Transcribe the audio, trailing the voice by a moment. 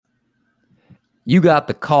You got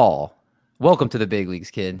the call. Welcome to the big leagues,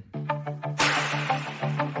 kid.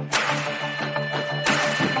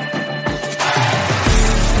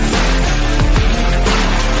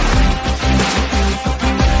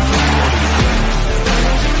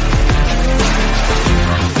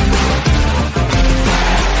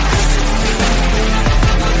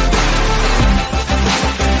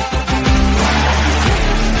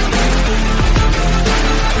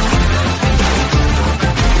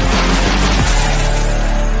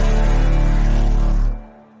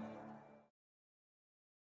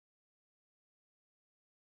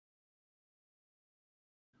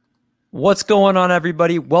 What's going on,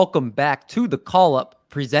 everybody? Welcome back to the Call Up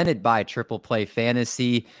presented by Triple Play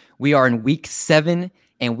Fantasy. We are in week 7,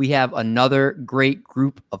 and we have another great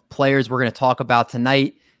group of players we're going to talk about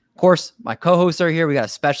tonight. Of course, my co-hosts are here. We got a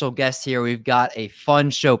special guest here. We've got a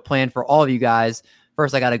fun show planned for all of you guys.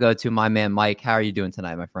 First, I got to go to my man, Mike. How are you doing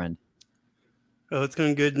tonight, my friend? Oh, it's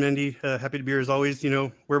going good, Mendy. Happy to be here as always.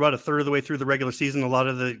 We're about a third of the way through the regular season. A lot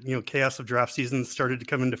of the, chaos of draft season started to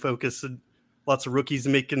come into focus. And lots of rookies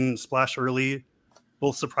making splash early,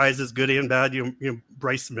 both surprises, good and bad.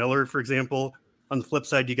 Bryce Miller, for example. On the flip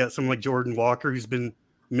side, you got someone like Jordan Walker, who's been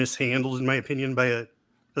mishandled, in my opinion, by a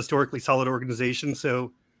historically solid organization.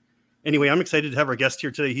 So anyway, I'm excited to have our guest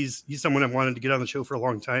here today. He's someone I've wanted to get on the show for a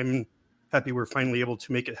long time, and happy we're finally able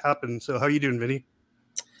to make it happen. So how are you doing, Vinny?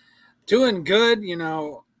 Doing good.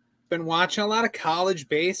 Been watching a lot of college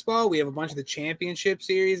baseball. We have a bunch of the championship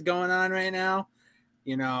series going on right now.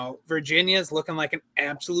 Virginia's looking like an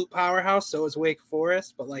absolute powerhouse. So is Wake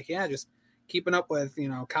Forest. But just keeping up with,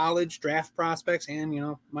 college draft prospects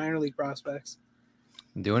and, minor league prospects.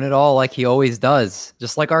 Doing it all like he always does.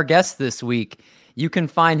 Just like our guest this week. You can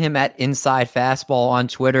find him at Inside Fastball on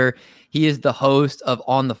Twitter. He is the host of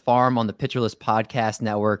On the Farm on the Pitcher List Podcast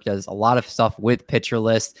Network, does a lot of stuff with Pitcher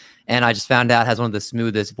List, and I just found out has one of the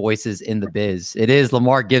smoothest voices in the biz. It is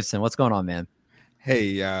Lamar Gibson. What's going on, man?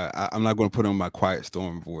 Hey, I'm not going to put on my Quiet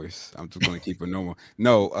Storm voice. I'm just going to keep it normal.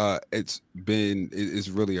 No, it's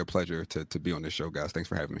really a pleasure to be on this show, guys. Thanks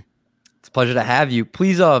for having me. It's a pleasure to have you.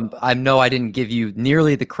 Please, I know I didn't give you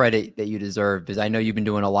nearly the credit that you deserve because I know you've been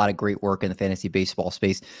doing a lot of great work in the fantasy baseball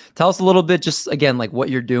space. Tell us a little bit, just again, like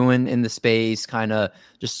what you're doing in the space, kind of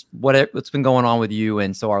just what's been going on with you,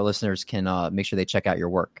 and so our listeners can make sure they check out your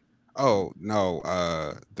work. Oh no,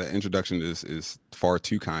 the introduction is far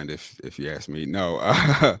too kind, if you ask me. No,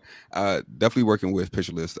 definitely working with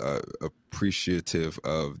Pitcher List. Appreciative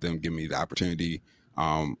of them giving me the opportunity.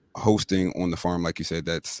 Hosting On the Farm, like you said,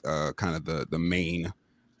 that's kind of the main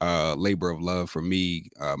labor of love for me.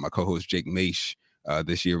 My co-host Jake Maish.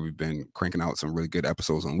 This year we've been cranking out some really good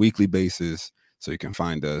episodes on a weekly basis, so you can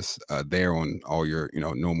find us there on all your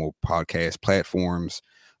normal podcast platforms.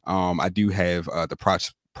 I do have the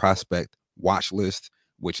prospect watch list,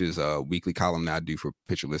 which is a weekly column that I do for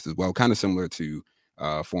Pitcher List as well, kind of similar to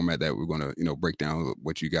format that we're going to break down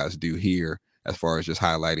what you guys do here, as far as just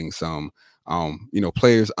highlighting some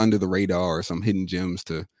players under the radar or some hidden gems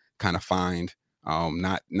to kind of find,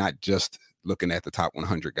 not just looking at the top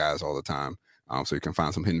 100 guys all the time. So you can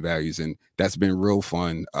find some hidden values, and that's been real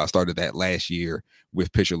fun. I started that last year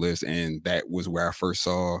with Pitcher List, and that was where I first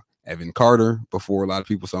saw Evan Carter before a lot of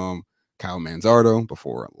people saw him, Kyle Manzardo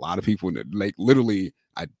before a lot of people. Like literally,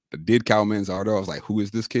 I did Kyle Manzardo. I was like, who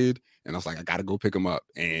is this kid? And I was like, I got to go pick him up.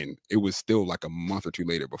 And it was still like a month or two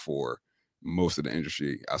later before most of the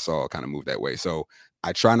industry I saw kind of move that way. So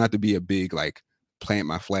I try not to be a big plant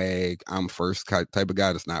my flag, I'm first type of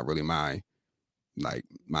guy. That's not really my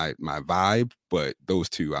vibe, but those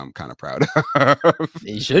two I'm kind of proud of.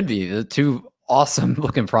 You should be. The two awesome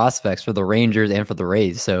looking prospects for the Rangers and for the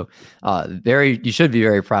Rays. So you should be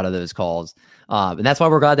very proud of those calls. And that's why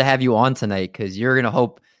we're glad to have you on tonight, because you're going to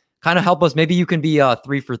help us. Maybe you can be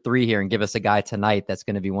 3 for 3 here and give us a guy tonight that's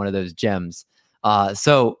going to be one of those gems.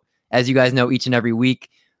 So as you guys know, each and every week,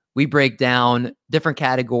 we break down different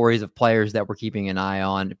categories of players that we're keeping an eye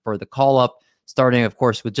on for the call-up, starting, of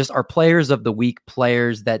course, with just our players of the week,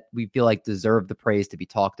 players that we feel like deserve the praise to be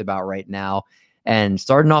talked about right now. And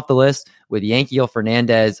starting off the list with Yanquiel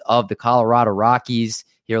Fernandez of the Colorado Rockies.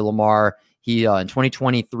 Here, Lamar, he in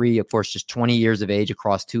 2023, of course, just 20 years of age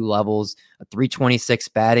across 2 levels, a 326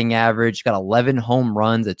 batting average, got 11 home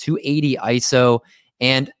runs, a 280 ISO,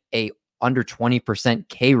 and a under 20%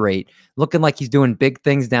 K rate, looking like he's doing big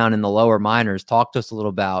things down in the lower minors. Talk to us a little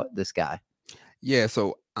about this guy. Yeah,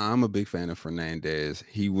 so I'm a big fan of Fernandez.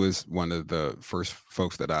 He was one of the first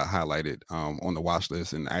folks that I highlighted on the watch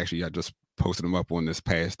list, and actually I just posted him up on this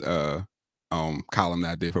past column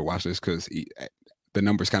that I did for watch list, because the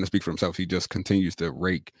numbers kind of speak for themselves. He just continues to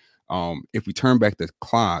rake. If we turn back the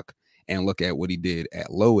clock and look at what he did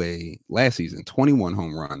at low A last season: 21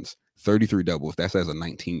 home runs, 33 doubles. That's as a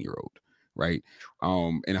 19-year-old, right?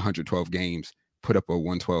 In 112 games, put up a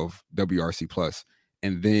 112 WRC plus.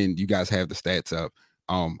 And then you guys have the stats up.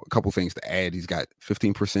 A couple things to add. He's got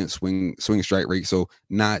 15% swing strike rate, so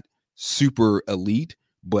not super elite,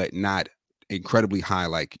 but not incredibly high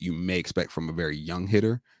like you may expect from a very young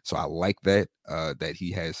hitter. So I like that that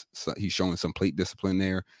he's showing some plate discipline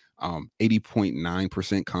there.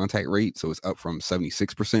 80.9% contact rate, so it's up from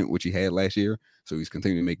 76%, which he had last year. So he's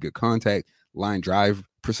continuing to make good contact. Line drive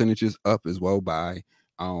percentages up as well by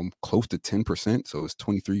close to 10%, so it's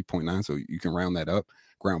 23.9, so you can round that up.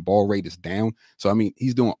 Ground ball rate is down. So I mean,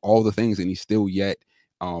 he's doing all the things, and he's still yet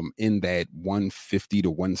in that 150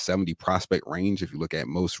 to 170 prospect range. If you look at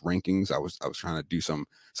most rankings, I was trying to do some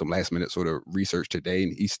last minute sort of research today,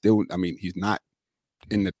 and he's still, I mean, he's not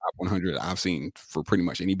in the top 100 I've seen for pretty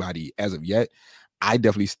much anybody as of yet. I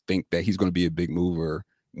definitely think that he's going to be a big mover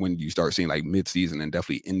when you start seeing like mid-season and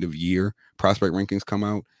definitely end of year prospect rankings come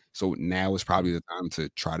out. So now is probably the time to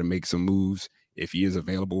try to make some moves. If he is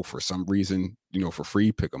available for some reason, for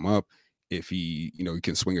free, pick him up. If he, he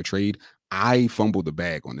can swing a trade. I fumbled the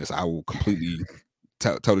bag on this. I will completely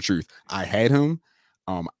tell the truth. I had him.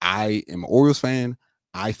 I am an Orioles fan.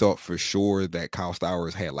 I thought for sure that Kyle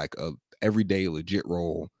Stowers had like a everyday legit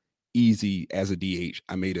role, easy as a DH.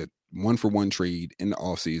 I made a 1-for-1 trade in the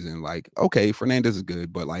offseason. Like, okay, Fernandez is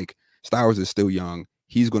good, but like Stowers is still young.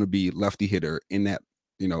 He's going to be lefty hitter in that,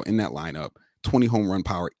 in that lineup, 20 home run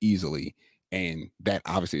power easily. And that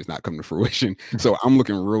obviously is not coming to fruition. So I'm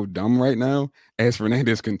looking real dumb right now as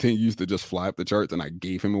Fernandez continues to just fly up the charts, and I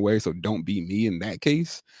gave him away. So don't be me in that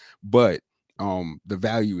case. But the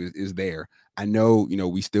value is there. I know,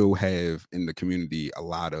 we still have in the community a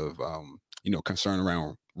lot of, concern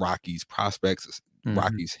around Rockies prospects,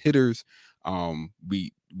 Rockies hitters.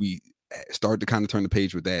 We started to kind of turn the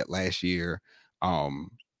page with that last year.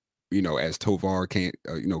 As Tovar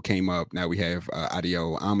came up, now we have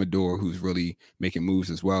Adiel Amador, who's really making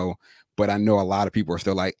moves as well. But I know a lot of people are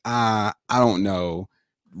still like, I don't know.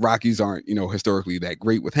 Rockies aren't, historically that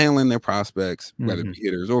great with handling their prospects, whether it be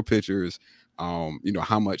hitters or pitchers.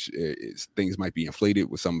 How much things might be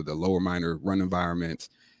inflated with some of the lower minor run environments.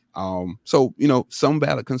 So, some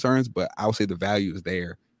valid concerns, but I'll say the value is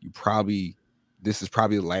there. This is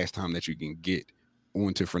probably the last time that you can get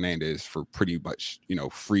onto Fernandez for pretty much,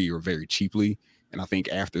 free or very cheaply. And I think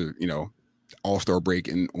after, All-Star break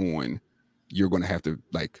and on, you're going to have to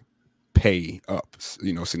like pay up,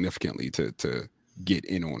 significantly to get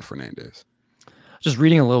in on Fernandez. Just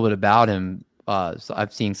reading a little bit about him. So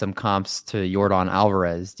I've seen some comps to Yordan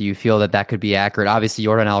Alvarez. Do you feel that could be accurate? Obviously,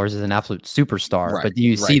 Yordan Alvarez is an absolute superstar, right, but do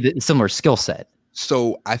you see the similar skill set?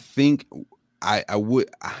 So I think I would.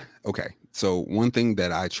 Okay. So one thing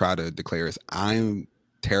that I try to declare is I'm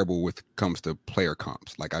terrible when it comes to player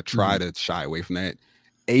comps. Like I try to shy away from that.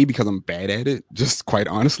 A, because I'm bad at it, just quite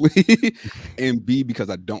honestly, and B, because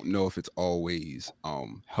I don't know if it's always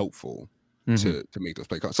helpful to make those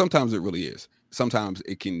play comps. Sometimes it really is. Sometimes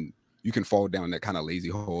you can fall down that kind of lazy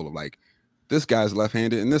hole of like, this guy's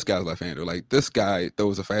left-handed and this guy's left-handed. Like this guy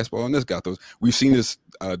throws a fastball and this guy throws. We've seen this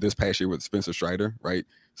this past year with Spencer Strider, right?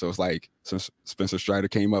 So it's like, since Spencer Strider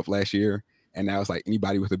came up last year, and now it's like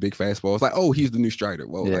anybody with a big fastball, it's like, oh, he's the new Strider.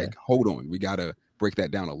 Well, like, hold on, we gotta break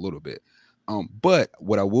that down a little bit. But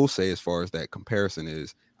what I will say as far as that comparison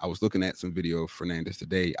is, I was looking at some video of Fernandez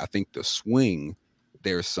today. I think the swing,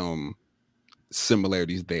 there's some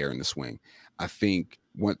similarities there in the swing. I think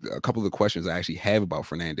a couple of the questions I actually have about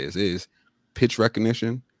Fernandez is pitch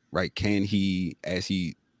recognition, right? Can he, as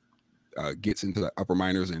he gets into the upper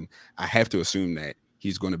minors, and I have to assume that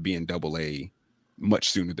he's going to be in Double-A much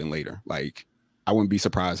sooner than later. Like, I wouldn't be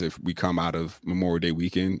surprised if we come out of Memorial Day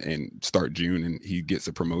weekend and start June and he gets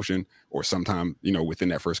a promotion, or sometime, within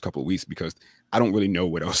that first couple of weeks, because I don't really know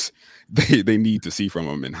what else they need to see from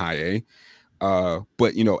him in high A.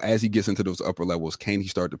 But as he gets into those upper levels, can he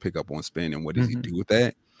start to pick up on spin, and what does he do with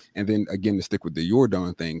that? And then again, to stick with the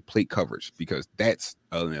Yordan thing, plate coverage, because that's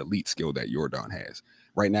an elite skill that Yordan has.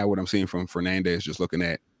 Right now, what I'm seeing from Fernandez, just looking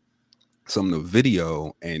at some of the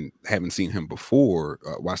video and haven't seen him before,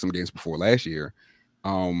 watched some games before last year,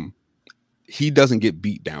 he doesn't get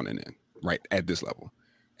beat down and in, right, at this level.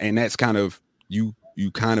 And that's kind of, you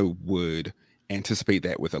kind of would anticipate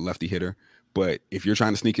that with a lefty hitter. But if you're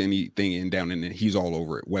trying to sneak anything in down and then, he's all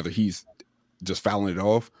over it, whether he's just fouling it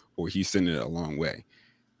off or he's sending it a long way.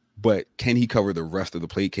 But can he cover the rest of the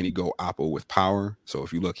plate? Can he go oppo with power? So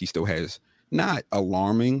if you look, he still has not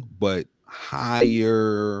alarming, but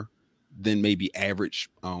higher than maybe average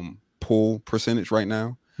pull percentage right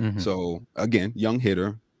now. So again, young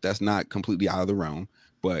hitter, That's not completely out of the realm,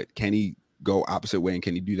 but can he go opposite way, and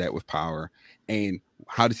can he do that with power? And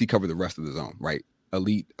how does he cover the rest of the zone, right?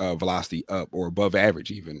 Elite velocity up, or above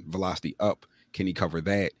average even velocity up. Can he cover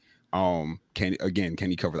that? Can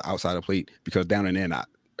he cover the outside of plate? Because down and in,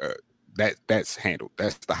 that's handled.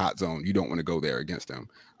 That's the hot zone. You don't want to go there against him.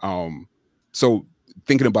 So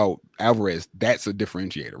thinking about Alvarez, that's a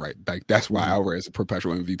differentiator, right? Like that's why Alvarez is a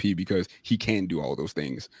perpetual MVP, because he can do all those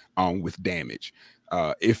things with damage.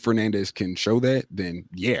 If Fernandez can show that, then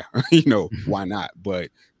yeah, why not?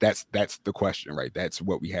 But that's the question, right? That's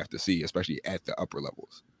what we have to see, especially at the upper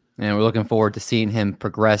levels. And we're looking forward to seeing him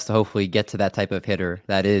progress to hopefully get to that type of hitter.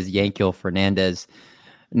 That is Yankiel Fernandez.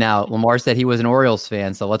 Now, Lamar said he was an Orioles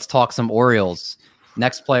fan, so let's talk some Orioles.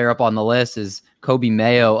 Next player up on the list is Kobe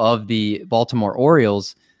Mayo of the Baltimore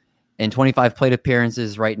Orioles. In 25 plate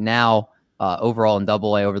appearances right now, overall in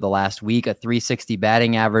Double-A over the last week, a 360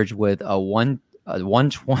 batting average with a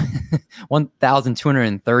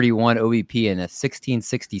 1,231 OBP and a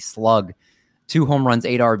 1660 slug, 2 home runs,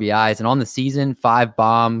 8 RBIs, and on the season, 5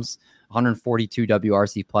 bombs, 142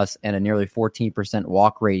 WRC plus, and a nearly 14%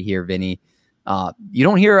 walk rate here, Vinny. You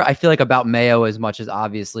don't hear, I feel like, about Mayo as much as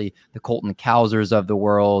obviously the Colton Cowsers of the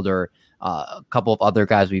world, or a couple of other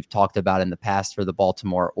guys we've talked about in the past for the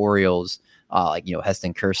Baltimore Orioles, like,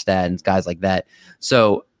 Heston Kjerstad and guys like that.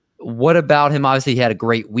 So what about him? Obviously, he had a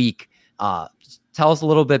great week. Tell us a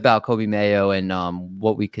little bit about Kobe Mayo and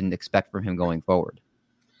what we can expect from him going forward.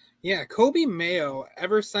 Yeah, Kobe Mayo,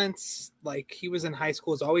 ever since he was in high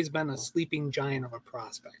school, has always been a sleeping giant of a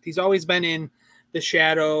prospect. He's always been in the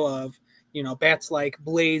shadow of, bats like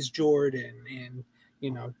Blaze Jordan and,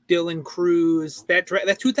 Dylan Cruz. That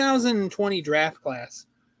 2020 draft class,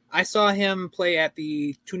 I saw him play at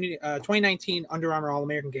the 2019 Under Armour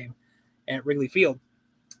All-American game at Wrigley Field.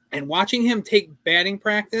 And watching him take batting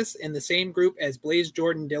practice in the same group as Blaze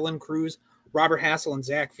Jordan, Dylan Cruz, Robert Hassel, and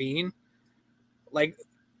Zach Veen,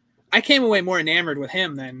 I came away more enamored with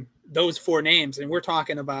him than those 4 names. And we're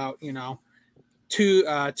talking about,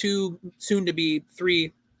 two soon to be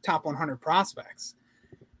 3 top 100 prospects.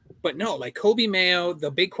 But no, Kobe Mayo, the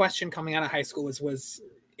big question coming out of high school is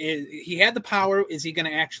he had the power. Is he going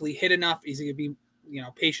to actually hit enough? Is he going to be,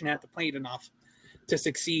 patient at the plate enough to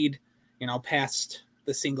succeed, past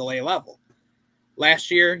the single A level? Last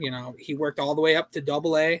year, he worked all the way up to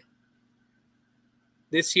Double-A.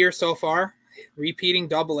 This year so far, repeating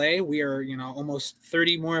Double-A, we are, almost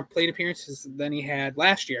 30 more plate appearances than he had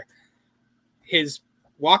last year. His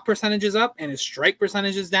walk percentage is up and his strike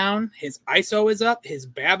percentage is down. His ISO is up, his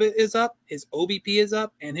BABIP is up, his OBP is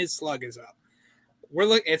up, and his slug is up.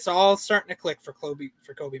 It's all starting to click for Kobe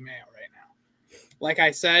Mayo right now. Like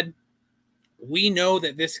I said, we know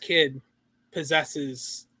that this kid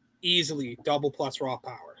possesses easily double plus raw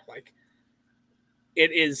power.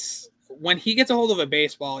 It is, when he gets a hold of a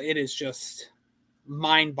baseball, it is just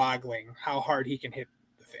mind-boggling how hard he can hit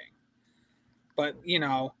the thing. But,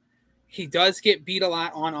 he does get beat a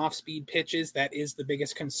lot on off-speed pitches. That is the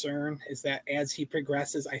biggest concern, is that as he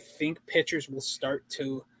progresses, I think pitchers will start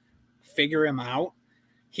to figure him out.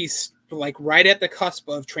 He's right at the cusp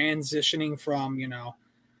of transitioning from,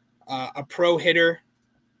 a pro hitter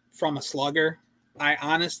from a slugger. I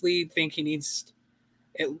honestly think he needs,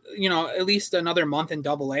 at least another month in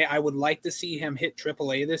Double-A. I would like to see him hit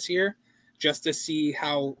Triple-A this year, just to see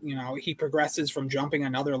how, he progresses from jumping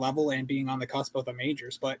another level and being on the cusp of the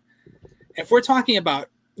majors. But if we're talking about,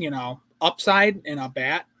 upside in a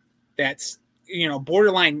bat, that's,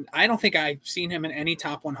 borderline, I don't think I've seen him in any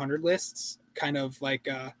top 100 lists, kind of like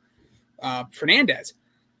Fernandez.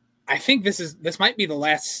 I think this might be the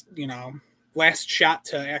last shot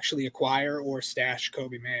to actually acquire or stash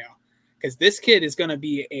Kobe Mayo, because this kid is going to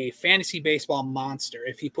be a fantasy baseball monster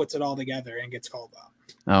if he puts it all together and gets called up.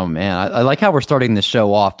 Oh man, I like how we're starting the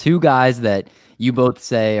show off. 2 guys that you both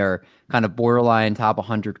say are kind of borderline top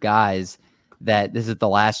 100 guys, that this is the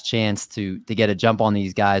last chance to get a jump on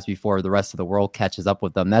these guys before the rest of the world catches up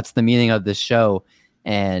with them. That's the meaning of this show.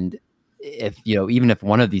 And if, even if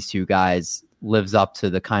one of these 2 guys lives up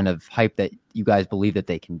to the kind of hype that you guys believe that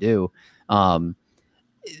they can do,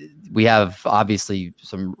 we have obviously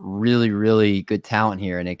some really, really good talent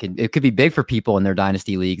here, and it could be big for people in their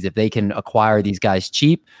dynasty leagues if they can acquire these guys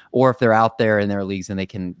cheap, or if they're out there in their leagues and they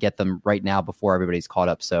can get them right now before everybody's caught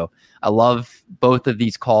up. So I love both of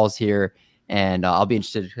these calls here, and I'll be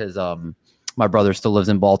interested because my brother still lives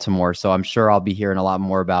in Baltimore, so I'm sure I'll be hearing a lot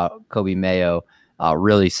more about Kobe Mayo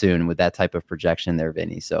really soon with that type of projection there,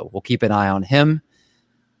 Vinny. So we'll keep an eye on him.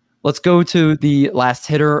 Let's go to the last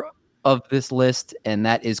hitter of this list, and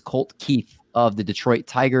that is Colt Keith of the Detroit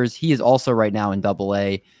Tigers. He is also right now in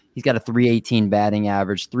Double-A. He's got a 318 batting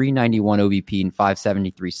average, 391 OBP, and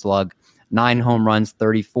 573 slug, 9 home runs,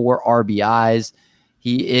 34 RBIs.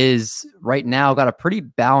 He is right now got a pretty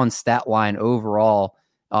balanced stat line overall.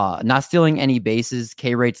 Not stealing any bases.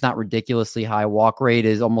 K rate's not ridiculously high. Walk rate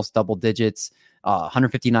is almost double digits.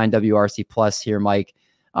 159 WRC plus here, Mike.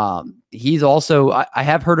 He's also, I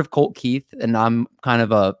have heard of Colt Keith, and I'm kind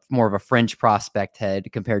of more of a French prospect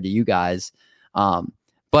head compared to you guys.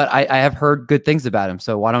 But I have heard good things about him.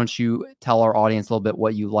 So why don't you tell our audience a little bit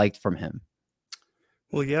what you liked from him?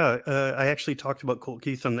 Well, yeah, I actually talked about Colt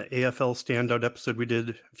Keith on the AFL standout episode we did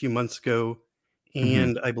a few months ago.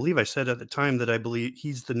 And I believe I said at the time that I believe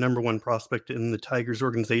he's the number one prospect in the Tigers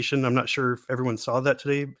organization. I'm not sure if everyone saw that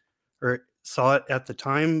today or saw it at the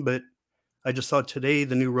time, but I just saw today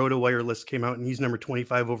the new RotoWire list came out and he's number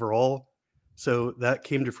 25 overall. So that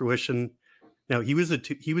came to fruition. Now he was a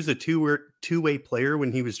two-way player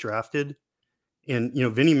when he was drafted. And,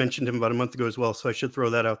 Vinny mentioned him about a month ago as well. So I should throw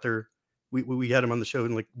that out there. We had him on the show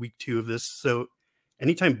in like week 2 of this. So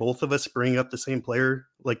anytime both of us bring up the same player,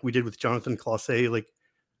 like we did with Jonathan Clase, like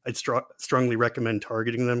I'd strongly recommend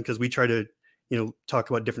targeting them because we try to, talk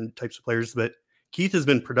about different types of players. But Keith has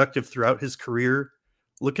been productive throughout his career.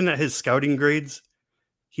 Looking at his scouting grades,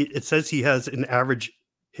 it says he has an average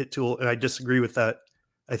hit tool, and I disagree with that.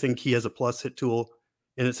 I think he has a plus hit tool,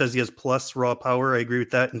 and it says he has plus raw power. I agree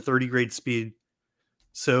with that, and 30 grade speed.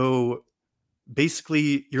 So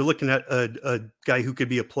basically, you're looking at a guy who could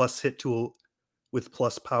be a plus hit tool with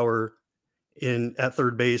plus power at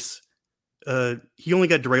third base. He only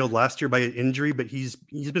got derailed last year by an injury, but he's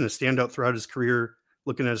been a standout throughout his career.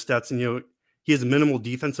 Looking at his stats, and he has minimal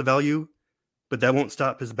defensive value, but that won't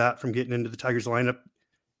stop his bat from getting into the Tigers lineup.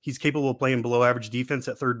 He's capable of playing below average defense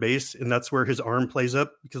at third base, and that's where his arm plays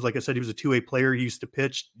up. Because, like I said, he was a two-way player. He used to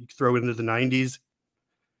pitch, you could throw it into the 90s.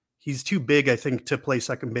 He's too big, I think, to play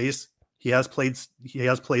second base. He has played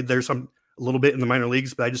there a little bit in the minor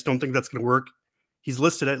leagues, but I just don't think that's going to work. He's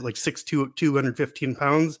listed at like 6'2", 215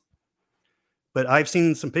 pounds. But I've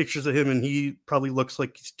seen some pictures of him, and he probably looks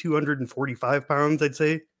like he's 245 pounds, I'd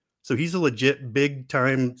say. So he's a legit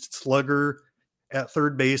big-time slugger at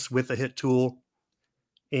third base with a hit tool.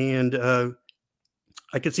 And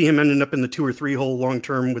I could see him ending up in the 2 or 3 hole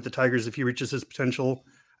long-term with the Tigers if he reaches his potential.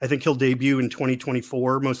 I think he'll debut in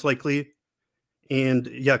 2024, most likely. And,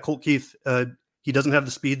 yeah, Colt Keith, he doesn't have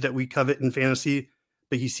the speed that we covet in fantasy,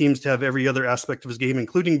 but he seems to have every other aspect of his game,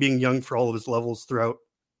 including being young for all of his levels throughout.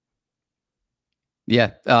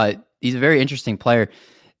 Yeah, he's a very interesting player.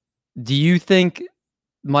 Do you think,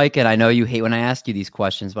 Mike, and I know you hate when I ask you these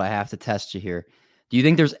questions, but I have to test you here. Do you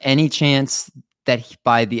think there's any chance that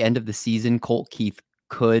by the end of the season, Colt Keith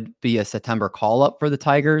could be a September call-up for the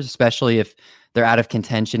Tigers, especially if they're out of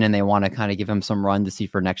contention and they want to kind of give him some run to see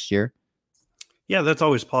for next year? Yeah, that's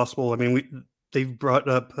always possible. I mean, they've brought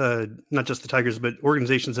up, not just the Tigers, but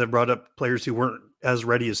organizations have brought up players who weren't as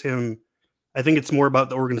ready as him. I think it's more about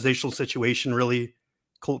the organizational situation, really.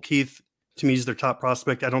 Colt Keith, to me, is their top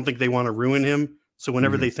prospect. I don't think they want to ruin him. So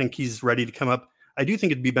whenever they think he's ready to come up, I do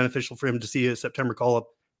think it'd be beneficial for him to see a September call-up.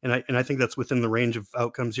 And I think that's within the range of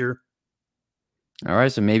outcomes here. All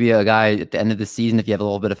right. So maybe a guy at the end of the season, if you have a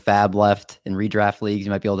little bit of fab left in redraft leagues,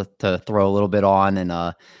 you might be able to throw a little bit on,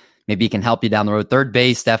 and maybe he can help you down the road. Third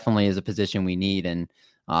base definitely is a position we need. And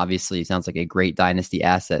obviously he sounds like a great dynasty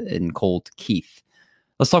asset in Colt Keith.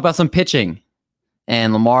 Let's talk about some pitching.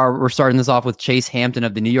 And Lamar, we're starting this off with Chase Hampton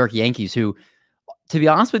of the New York Yankees, who, to be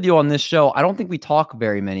honest with you on this show, I don't think we talk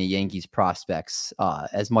very many Yankees prospects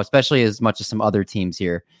especially as much as some other teams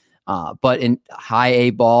here. But in high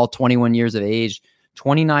A ball, 21 years of age,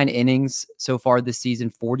 29 innings so far this season,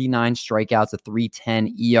 49 strikeouts, a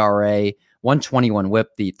 3.10 ERA, 121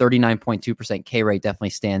 whip. The 39.2% K rate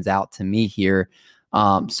definitely stands out to me here.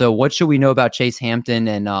 So what should we know about Chase Hampton,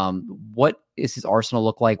 and what is his arsenal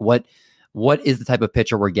look like? What is the type of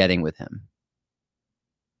pitcher we're getting with him?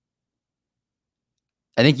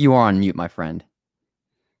 I think you are on mute, my friend.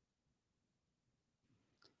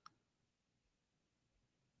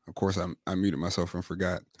 Of course, I muted myself and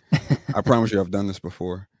forgot. I promise you I've done this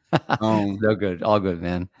before. No good. All good,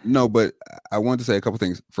 man. No, but I wanted to say a couple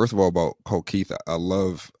things. First of all, about Colt Keith, I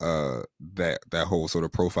love that whole sort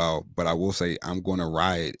of profile, but I will say I'm going to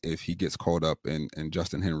ride if he gets called up and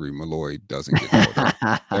Justin Henry Malloy doesn't get called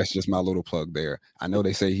up. That's just my little plug there. I know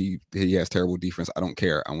they say he has terrible defense. I don't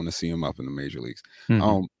care. I want to see him up in the major leagues.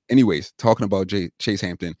 Anyways, talking about Chase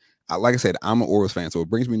Hampton, like I said, I'm an Orioles fan, so it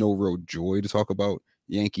brings me no real joy to talk about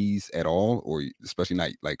Yankees at all, or especially not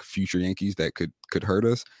like future Yankees that could hurt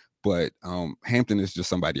us. But Hampton is just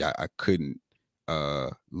somebody I couldn't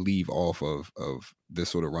leave off of this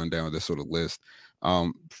sort of rundown, this sort of list.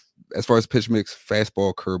 as far as pitch mix,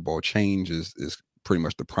 fastball, curveball, change is pretty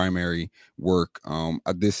much the primary work.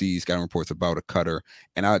 I did see scouting reports about a cutter,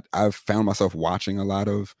 and I've found myself watching a lot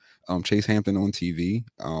of Chase Hampton on TV,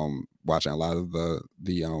 watching a lot of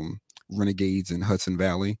the Renegades in Hudson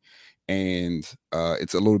Valley, and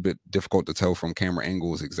it's a little bit difficult to tell from camera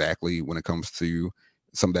angles exactly when it comes to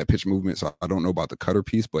some of that pitch movement. So I don't know about the cutter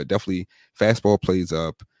piece, but definitely fastball plays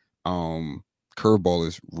up. Curveball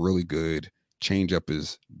is really good. Changeup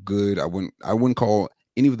is good. I wouldn't call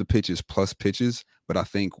any of the pitches plus pitches, but I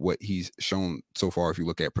think what he's shown so far, if you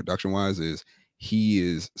look at production wise, is he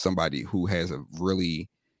is somebody who has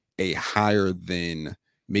a higher than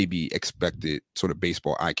maybe expected sort of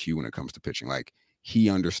baseball IQ when it comes to pitching. Like, he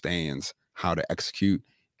understands how to execute,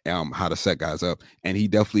 how to set guys up, and he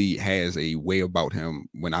definitely has a way about him.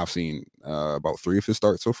 When I've seen about 3 of his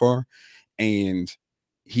starts so far, and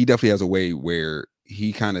he definitely has a way where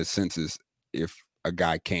he kind of senses if a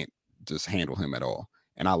guy can't just handle him at all.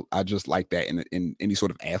 And I just like that in any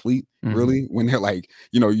sort of athlete, really, when they're like,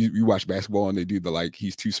 you watch basketball and they do the, like,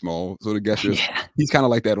 he's too small sort of gestures. Yeah. He's kind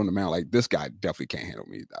of like that on the mound. Like, this guy definitely can't handle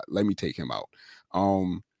me. Let me take him out.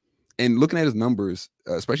 And looking at his numbers,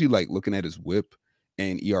 especially like looking at his whip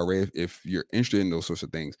and ERA, if you're interested in those sorts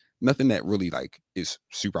of things, nothing that really like is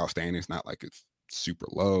super outstanding. It's not like it's super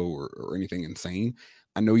low or anything insane.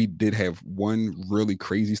 I know he did have one really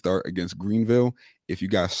crazy start against Greenville. If you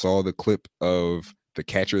guys saw the clip of the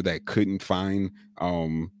catcher that couldn't find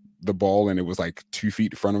the ball and it was like 2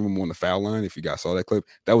 feet in front of him on the foul line, if you guys saw that clip,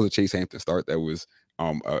 that was a Chase Hampton start. That was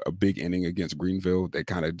a big inning against Greenville that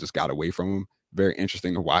kind of just got away from him. Very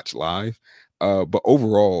interesting to watch live. But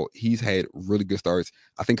overall, he's had really good starts.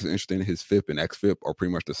 I think it's interesting. His FIP and XFIP are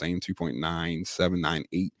pretty much the same,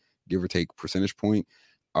 2.9798, give or take percentage point.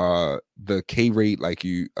 The K rate, like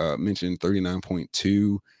you mentioned,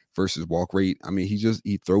 39.2 versus walk rate. I mean,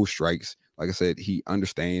 he throws strikes. Like I said, he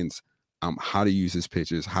understands how to use his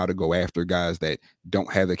pitches, how to go after guys that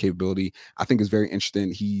don't have that capability. I think it's very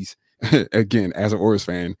interesting. He's, again, as an Orioles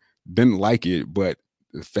fan, didn't like it, but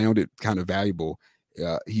found it kind of valuable.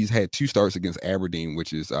 He's had 2 starts against Aberdeen,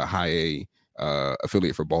 which is a high A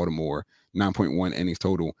affiliate for Baltimore, 9.1 innings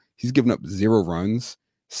total. He's given up 0 runs,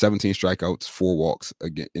 17 strikeouts, 4 walks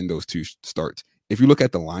again in those 2 starts. If you look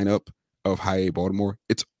at the lineup of high A Baltimore,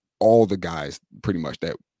 it's all the guys pretty much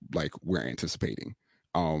that like we're anticipating.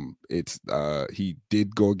 He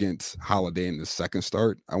did go against Holiday in the second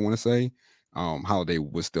start, I want to say. Holiday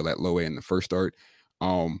was still at low A in the first start.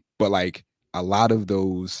 But like a lot of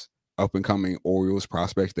those up and coming Orioles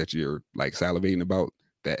prospects that you're like salivating about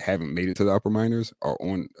that haven't made it to the upper minors are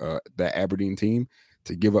on that Aberdeen team.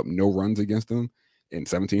 To give up no runs against them and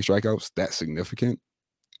 17 strikeouts, that's significant.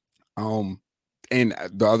 And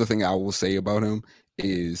the other thing I will say about him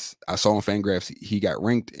is I saw on Fangraphs he got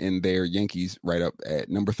ranked in their Yankees write-up at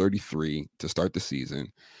number 33 to start the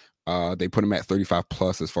season. They put him at 35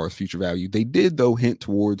 plus as far as future value. They did, though, hint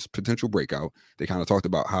towards potential breakout. They kind of talked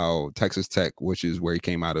about how Texas Tech, which is where he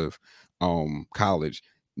came out of college,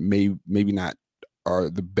 maybe not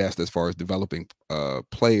are the best as far as developing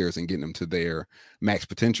players and getting them to their max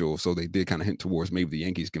potential. So they did kind of hint towards maybe the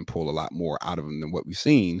Yankees can pull a lot more out of them than what we've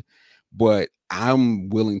seen. But I'm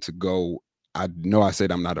willing to go. I know I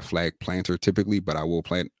said I'm not a flag planter typically, but I will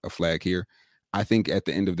plant a flag here. I think at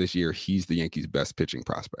the end of this year, he's the Yankees' best pitching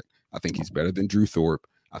prospect. I think he's better than Drew Thorpe.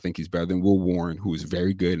 I think he's better than Will Warren, who is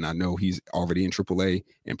very good. And I know he's already in AAA,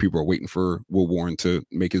 and people are waiting for Will Warren to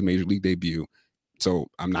make his major league debut. So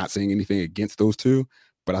I'm not saying anything against those two,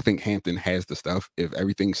 but I think Hampton has the stuff. If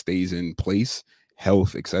everything stays in place,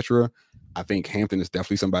 health, etc., I think Hampton is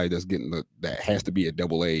definitely somebody that's that has to be a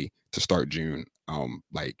AA to start June,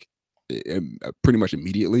 pretty much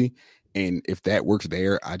immediately. And if that works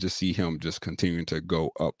there, I just see him just continuing to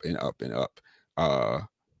go up and up and up.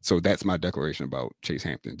 So that's my declaration about Chase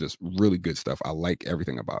Hampton. Just really good stuff. I like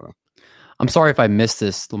everything about him. I'm sorry if I missed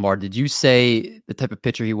this, Lamar. Did you say the type of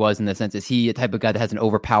pitcher he was in the sense? Is he a type of guy that has an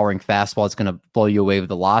overpowering fastball that's going to blow you away with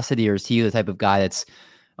velocity? Or is he the type of guy that's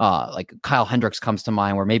like Kyle Hendricks comes to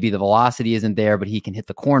mind, where maybe the velocity isn't there, but he can hit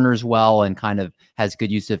the corners well and kind of has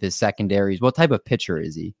good use of his secondaries? What type of pitcher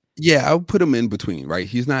is he? Yeah, I would put him in between, right?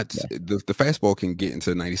 He's not the fastball can get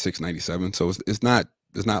into 96, 97, so it's not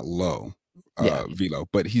low velo,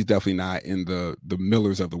 but he's definitely not in the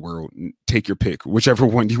Millers of the world. Take your pick, whichever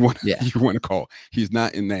one you want to call. He's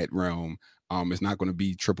not in that realm. It's not going to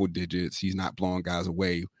be triple digits. He's not blowing guys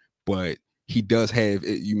away, but he does have.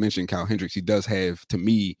 You mentioned Kyle Hendricks. He does have, to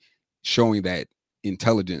me, showing that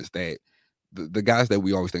intelligence that the guys that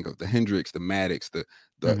we always think of, the Hendricks, the Maddox, the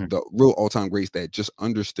real all-time greats that just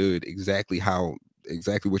understood exactly how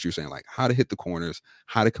exactly what you're saying, like how to hit the corners,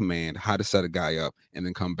 how to command, how to set a guy up, and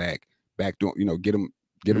then come back door, get him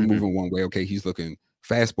moving one way. Okay, he's looking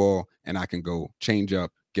fastball, and I can go change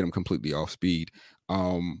up, get him completely off speed.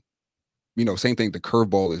 Same thing. The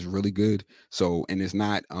curveball is really good. So, and it's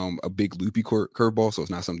not a big loopy curveball, so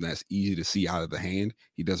it's not something that's easy to see out of the hand.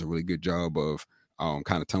 He does a really good job of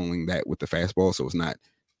kind of tunneling that with the fastball, so it's not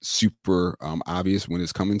super obvious when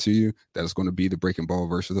it's coming to you that it's going to be the breaking ball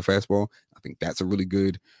versus the fastball. I think that's a really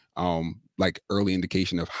good like early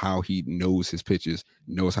indication of how he knows his pitches,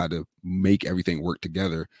 knows how to make everything work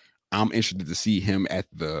together. I'm interested to see him at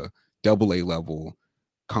the AA level.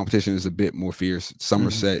 Competition is a bit more fierce.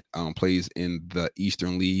 Somerset plays in the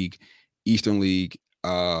Eastern League. Eastern League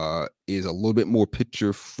is a little bit more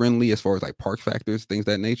pitcher friendly as far as like park factors, things of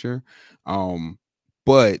that nature.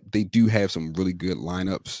 But they do have some really good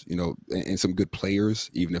lineups, and some good players.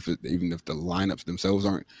 Even if the lineups themselves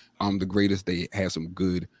aren't the greatest, they have some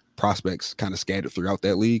good prospects kind of scattered throughout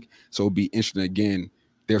that league. So it'll be interesting. Again,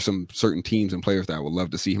 there's some certain teams and players that I would love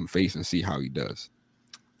to see him face and see how he does.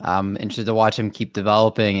 I'm interested to watch him keep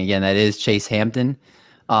developing. Again, that is Chase Hampton,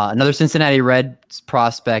 another Cincinnati Reds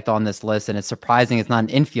prospect on this list. And it's surprising it's not an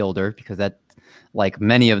infielder because that, like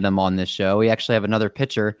many of them on this show, we actually have another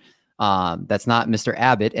pitcher that's not Mr.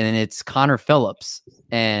 Abbott, and it's Connor Phillips.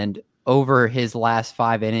 And over his last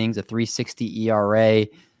 5 innings, a 3.60 ERA,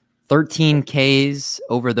 13 Ks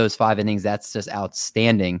over those 5 innings. That's just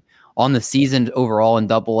outstanding. On the season overall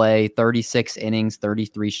in AA, 36 innings,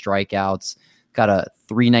 33 strikeouts. Got a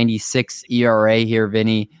 3.96 ERA here,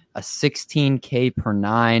 Vinny, a 16K per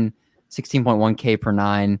 9, 16.1K per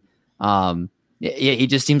 9. He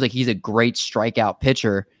just seems like he's a great strikeout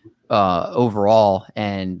pitcher overall,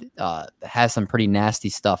 and has some pretty nasty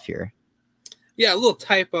stuff here. Yeah, a little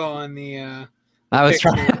typo on the I was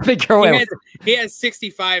trying to figure out. He has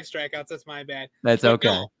 65 strikeouts. That's my bad. That's okay.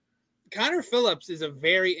 No, Connor Phillips is a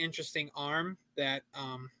very interesting arm that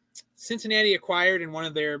Cincinnati acquired in one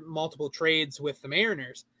of their multiple trades with the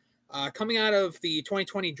Mariners. Coming out of the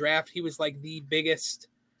 2020 draft, he was like the biggest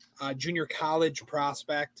junior college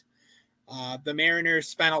prospect. The Mariners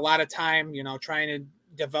spent a lot of time, trying to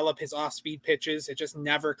develop his off-speed pitches. It just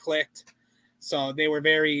never clicked. So they were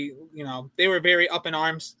very up in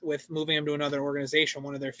arms with moving him to another organization.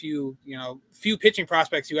 One of their few pitching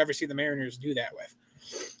prospects you ever see the Mariners do that with.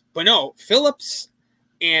 But no, Phillips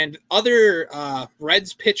and other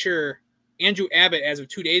Reds pitcher Andrew Abbott, as of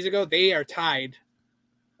 2 days ago, they are tied,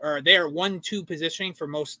 or they are 1-2 positioning for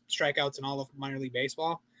most strikeouts in all of minor league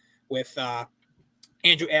baseball, with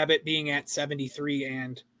Andrew Abbott being at 73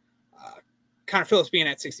 and Connor Phillips being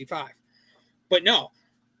at 65. But no,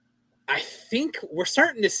 I think we're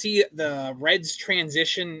starting to see the Reds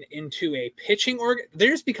transition into a pitching they're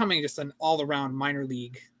just becoming just an all-around minor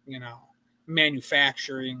league,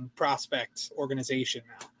 manufacturing prospect organization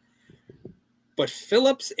now. But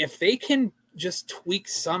Phillips, if they can just tweak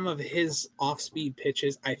some of his off-speed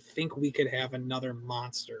pitches, I think we could have another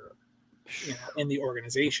monster in the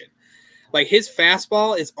organization. Like, his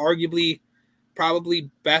fastball is arguably probably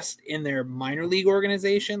best in their minor league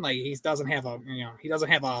organization. Like, he doesn't have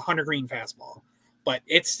a Hunter Green fastball, but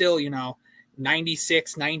it's still,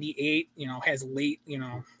 96, 98, has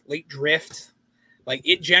late drift. Like,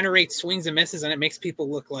 it generates swings and misses, and it makes people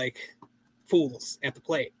look like fools at the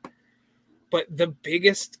plate. But the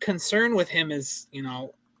biggest concern with him is,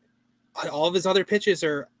 all of his other pitches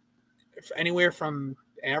are anywhere from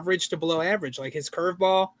average to below average. Like, his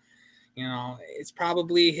curveball, it's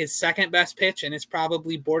probably his second best pitch, and it's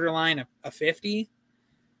probably borderline a 50.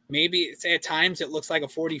 Maybe it's at times it looks like a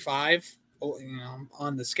 45,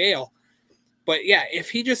 on the scale. But yeah,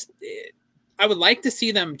 if he I would like to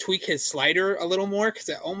see them tweak his slider a little more, because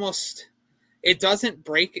it doesn't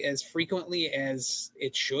break as frequently as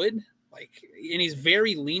it should. Like, and he's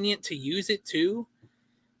very lenient to use it too.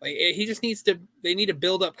 Like, he just they need to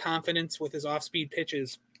build up confidence with his off-speed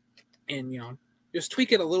pitches, and, just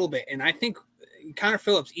tweak it a little bit. And I think Connor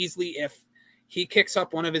Phillips easily, if he kicks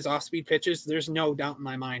up one of his off-speed pitches, there's no doubt in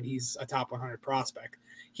my mind he's a top 100 prospect.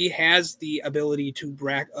 He has the ability to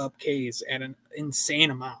rack up Ks at an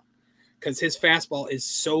insane amount because his fastball is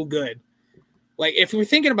so good. Like, if we're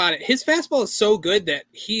thinking about it, his fastball is so good that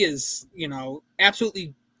he is,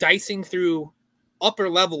 absolutely dicing through upper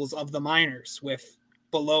levels of the minors with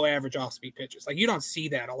below average off-speed pitches. Like, you don't see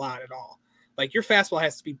that a lot at all. Like, your fastball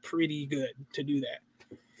has to be pretty good to do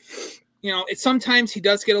that. Sometimes he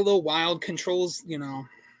does get a little wild, controls,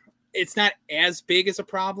 it's not as big as a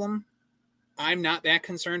problem. I'm not that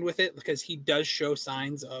concerned with it because he does show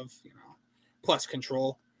signs of, plus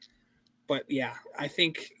control. But yeah, I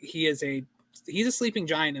think he is a he's a sleeping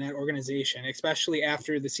giant in that organization, especially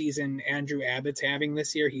after the season Andrew Abbott's having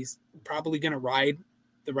this year. He's probably going to ride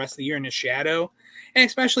the rest of the year in his shadow, and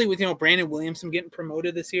especially with, Brandon Williamson getting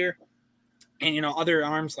promoted this year, and, other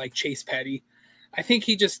arms like Chase Petty. I think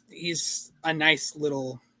he's a nice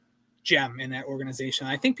little gem in that organization.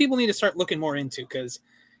 I think people need to start looking more into, because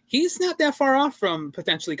he's not that far off from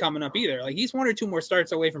potentially coming up either. Like, he's 1 or 2 more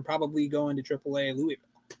starts away from probably going to AAA Louisville.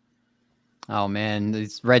 Oh man,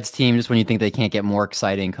 this Reds team, just when you think they can't get more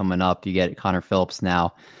exciting coming up, you get Connor Phillips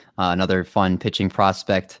now, another fun pitching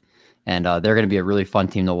prospect, and they're going to be a really fun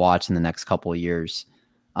team to watch in the next couple of years.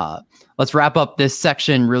 Let's wrap up this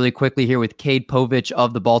section really quickly here with Cade Povich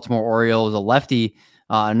of the Baltimore Orioles, a lefty,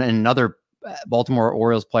 and another Baltimore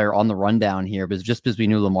Orioles player on the rundown here, but just because we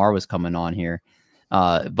knew Lamar was coming on here.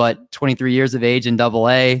 But 23 years of age in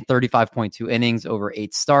Double-A, 35.2 innings over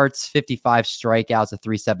 8 starts, 55 strikeouts, a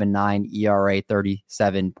 3.79 ERA,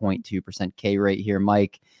 37.2% K rate here,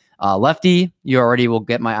 Mike. Lefty, you already will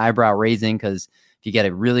get my eyebrow raising, because if you get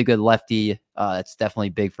a really good lefty, it's definitely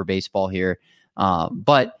big for baseball here.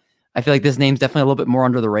 But I feel like this name's definitely a little bit more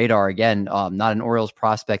under the radar. Again, not an Orioles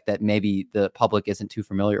prospect that maybe the public isn't too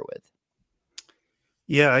familiar with.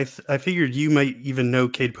 Yeah, I figured you might even know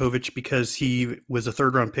Cade Povich because he was a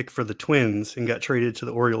 3rd-round pick for the Twins and got traded to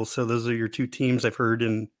the Orioles. So those are your 2 teams I've heard.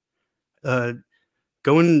 And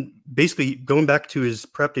going back to his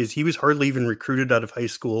prep days, he was hardly even recruited out of high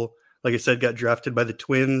school. Like I said, got drafted by the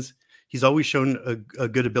Twins. He's always shown a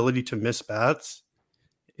good ability to miss bats.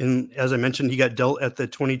 And as I mentioned, he got dealt at the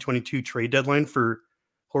 2022 trade deadline for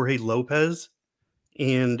Jorge Lopez.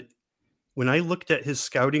 And when I looked at his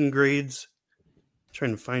scouting grades,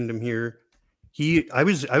 trying to find him here, I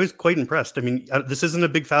was quite impressed. I mean, this isn't a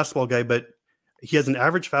big fastball guy, but he has an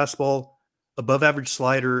average fastball, above average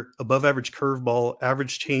slider, above average curveball,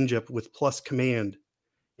 average changeup with plus command.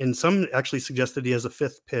 And some actually suggest that he has a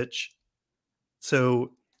 5th pitch.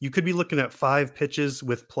 So you could be looking at 5 pitches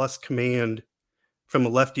with plus command from a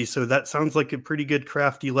lefty. So that sounds like a pretty good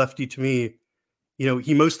crafty lefty to me.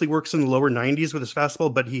 He mostly works in the lower 90s with his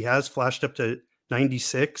fastball, but he has flashed up to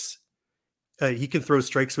 96. He can throw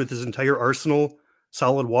strikes with his entire arsenal,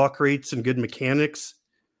 solid walk rates, and good mechanics.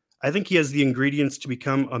 I think he has the ingredients to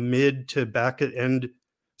become a mid to back end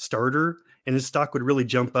starter, and his stock would really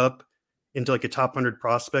jump up into like a top 100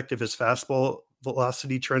 prospect if his fastball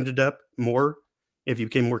velocity trended up more, if he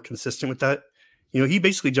became more consistent with that. He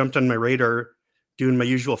basically jumped on my radar doing my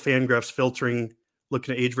usual Fangraphs filtering,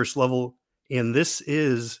 looking at age versus level, and this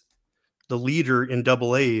is the leader in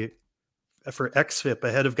Double-A for XFIP,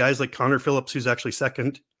 ahead of guys like Connor Phillips, who's actually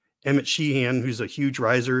 2nd, Emmett Sheehan, who's a huge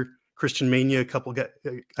riser, Christian Mania,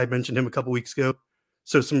 I mentioned him a couple weeks ago.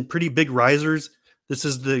 So some pretty big risers. This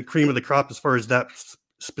is the cream of the crop as far as that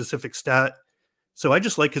specific stat. So I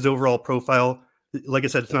just like his overall profile. Like I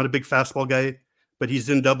said, it's not a big fastball guy, but he's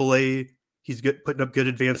in Double-A. He's putting up good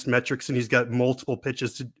advanced metrics, and he's got multiple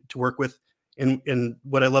pitches to work with. And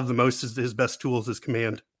what I love the most is his best tool is his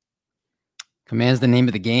command. Command's the name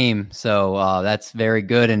of the game. So that's very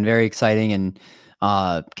good and very exciting. And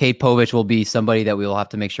Cade Povich will be somebody that we will have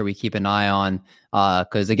to make sure we keep an eye on,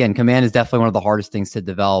 because, again, command is definitely one of the hardest things to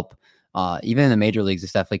develop. Even in the major leagues,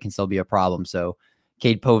 this definitely can still be a problem. So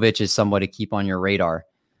Cade Povich is somebody to keep on your radar.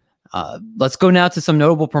 Let's go now to some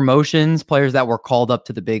notable promotions, players that were called up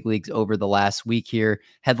to the big leagues over the last week here.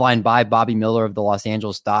 Headlined by Bobby Miller of the Los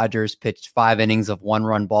Angeles Dodgers, pitched 5 innings of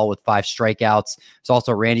 1-run ball with 5 strikeouts. There's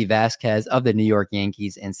also Randy Vasquez of the New York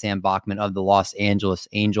Yankees and Sam Bachman of the Los Angeles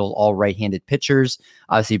Angels, all right-handed pitchers.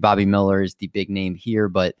 Obviously, Bobby Miller is the big name here,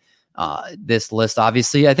 but this list,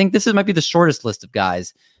 obviously, I think this might be the shortest list of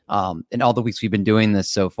guys in all the weeks we've been doing this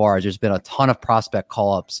so far. There's been a ton of prospect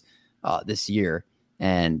call-ups this year.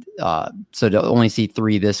 And so to only see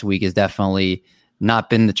 3 this week has definitely not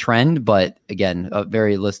been the trend. But again, a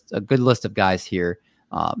good list of guys here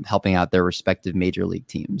helping out their respective major league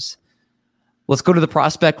teams. Let's go to the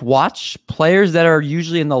prospect watch. Players that are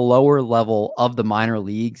usually in the lower level of the minor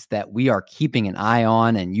leagues that we are keeping an eye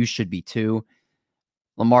on, and you should be too.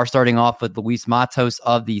 Lamar starting off with Luis Matos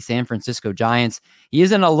of the San Francisco Giants. He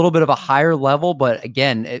is in a little bit of a higher level, but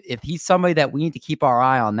again, if he's somebody that we need to keep our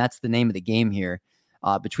eye on, that's the name of the game here.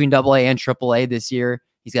 Between Double-A and Triple-A this year,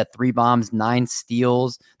 he's got 3 bombs, 9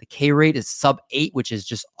 steals. The K rate is sub-8, which is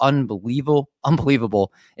just unbelievable.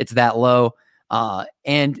 It's that low.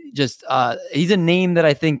 And just he's a name that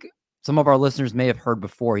I think some of our listeners may have heard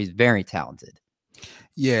before. He's very talented.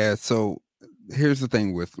 Yeah, so here's the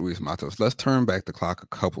thing with Luis Matos. Let's turn back the clock a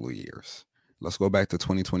couple of years. Let's go back to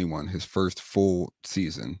 2021, his first full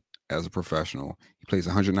season as a professional. He plays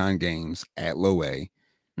 109 games at low A.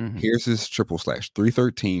 Here's his triple slash: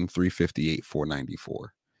 313, 358,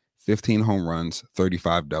 494. 15 home runs,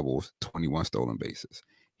 35 doubles, 21 stolen bases.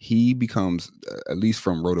 He becomes, at least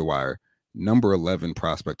from RotoWire, number 11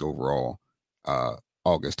 prospect overall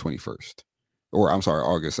August 21st. Or I'm sorry,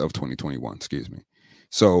 August of 2021, excuse me.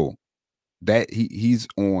 So that he's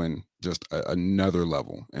on just another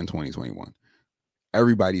level in 2021.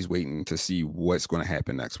 Everybody's waiting to see what's going to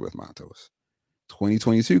happen next with Matos.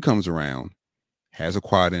 2022 comes around, has a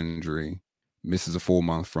quad injury, misses a full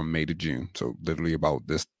month from May to June. So literally about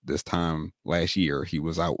this time last year, he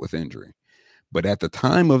was out with injury. But at the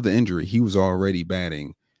time of the injury, he was already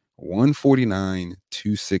batting 149,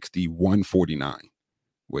 260, 149,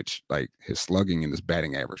 which like his slugging and his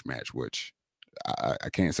batting average match, which I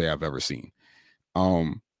can't say I've ever seen.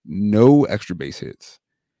 No extra base hits,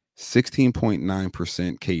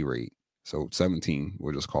 16.9% K rate. So 17,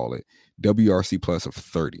 we'll just call it. WRC plus of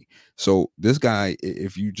 30. So this guy,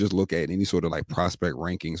 if you just look at any sort of like prospect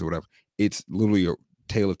rankings or whatever, it's literally a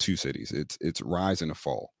tale of two cities. It's rise and a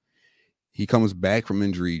fall. He comes back from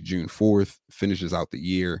injury June 4th, finishes out the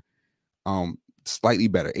year slightly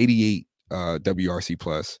better, 88 WRC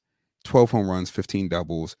plus, 12 home runs, 15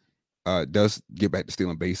 doubles, does get back to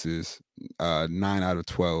stealing bases, 9 out of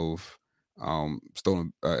 12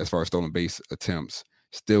 stolen as far as stolen base attempts.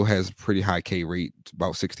 Still has pretty high K rate,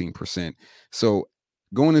 about 16%. So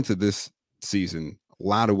going into this season, a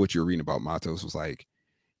lot of what you're reading about Matos was like,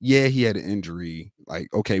 yeah, he had an injury.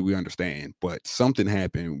 Like, okay, we understand, but something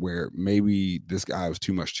happened where maybe this guy was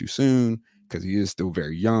too much too soon because he is still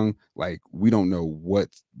very young. Like, we don't know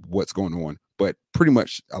what's going on, but pretty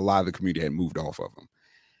much a lot of the community had moved off of him.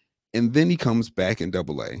 And then he comes back in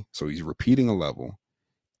AA, so he's repeating a level,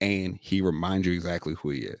 and he reminds you exactly who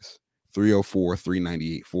he is. 304,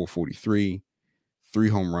 398, 443, 3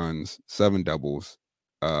 home runs, 7 doubles,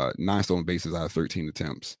 9 stolen bases out of 13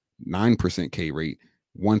 attempts, 9% K rate,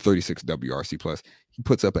 136 WRC plus. He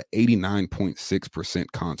puts up an 89.6%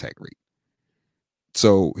 contact rate.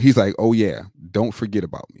 So he's like, oh yeah, don't forget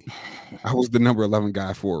about me. I was the number 11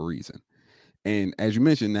 guy for a reason. And as you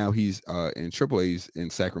mentioned, now he's in AAA's in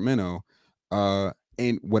Sacramento.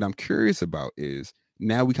 And what I'm curious about is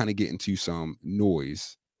now we kind of get into some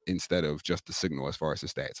noise instead of just the signal as far as the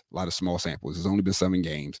stats. A lot of small samples. There's only been 7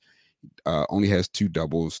 games. Only has 2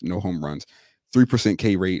 doubles, no home runs. 3%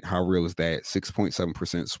 K rate, how real is that?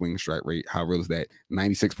 6.7% swing strike rate, how real is that?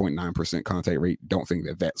 96.9% contact rate, don't think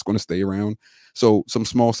that that's going to stay around. So some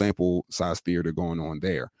small sample size theater going on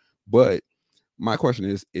there. But my question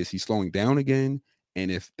is he slowing down again? And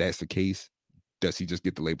if that's the case, does he just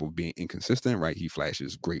get the label of being inconsistent, right? He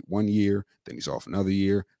flashes great one year, then he's off another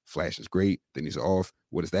year, flashes great, then he's off.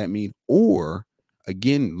 What does that mean? Or,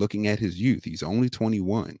 again, looking at his youth, he's only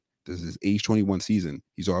 21. This is his age 21 season.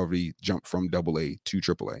 He's already jumped from AA to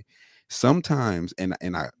AAA. Sometimes, and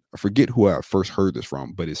I forget who I first heard this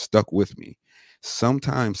from, but it stuck with me.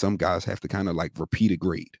 Sometimes some guys have to kind of like repeat a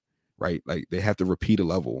grade, right? Like they have to repeat a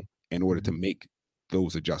level in order to make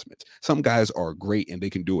those adjustments. Some guys are great and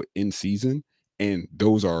they can do it in season, and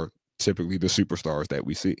those are typically the superstars that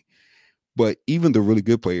we see. But even the really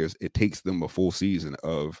good players, it takes them a full season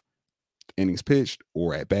of innings pitched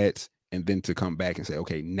or at bats, and then to come back and say,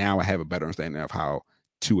 okay, now I have a better understanding of how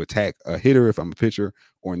to attack a hitter if I'm a pitcher,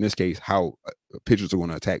 or in this case, how pitchers are going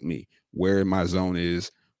to attack me, where my zone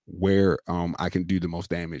is, where I can do the most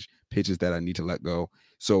damage, pitches that I need to let go.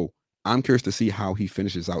 So I'm curious to see how he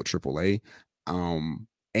finishes out AAA,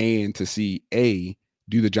 and to see,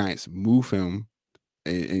 do the Giants move him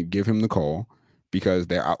and give him the call, because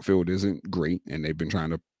their outfield isn't great and they've been trying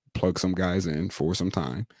to plug some guys in for some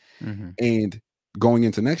time. And going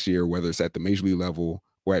into next year, whether it's at the major league level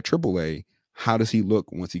or at AAA, how does he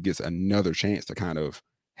look once he gets another chance to kind of,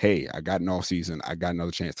 hey, I got an off season, I got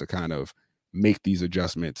another chance to kind of make these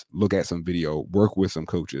adjustments, look at some video, work with some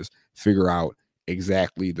coaches, figure out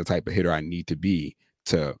exactly the type of hitter I need to be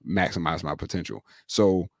to maximize my potential.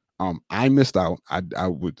 So I missed out. I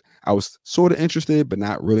was sort of interested, but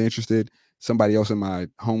not really interested. Somebody else in my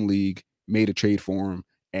home league made a trade for him,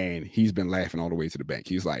 and he's been laughing all the way to the bank.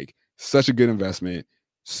 He's like, such a good investment,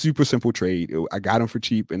 super simple trade. I got him for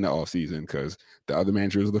cheap in the offseason because the other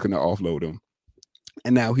manager was looking to offload him.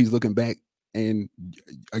 And now he's looking back, and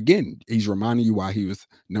again, he's reminding you why he was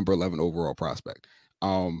number 11 overall prospect.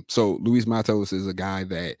 So Luis Matos is a guy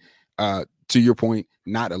that, to your point,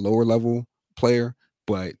 not a lower level player,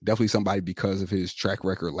 but definitely somebody, because of his track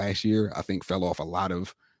record last year, I think fell off a lot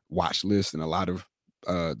of watch lists and a lot of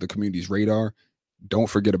the community's radar. Don't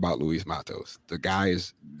forget about Luis Matos. The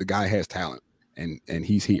guy has talent, and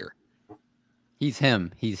he's here. He's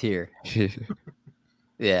him. He's here.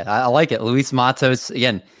 Yeah, I like it. Luis Matos,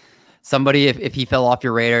 again, somebody, if he fell off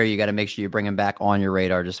your radar, you got to make sure you bring him back on your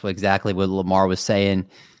radar. Just exactly what Lamar was saying.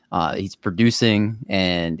 He's producing,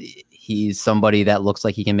 and he's somebody that looks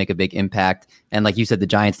like he can make a big impact. And like you said, the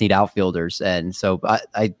Giants need outfielders. And so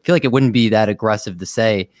I feel like it wouldn't be that aggressive to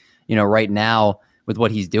say, right now with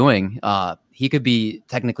what he's doing, he could be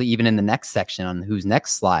technically even in the next section on who's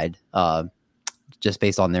next slide, just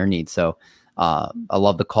based on their needs. So I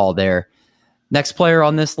love the call there. Next player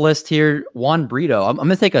on this list here, Juan Brito. I'm going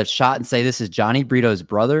to take a shot and say this is Johnny Brito's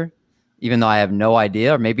brother, even though I have no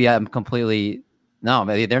idea, or maybe I'm completely, no,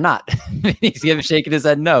 maybe they're not. He's shaking his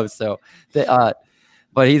head no. So,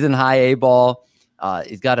 but he's in high A ball.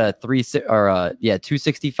 He's got a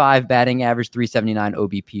 265 batting average, 379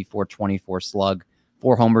 OBP, 424 slug,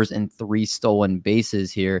 4 homers, and 3 stolen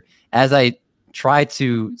bases here. As I try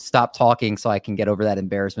to stop talking so I can get over that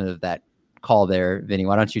embarrassment of that call there, Vinny,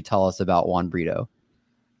 why don't you tell us about Juan Brito?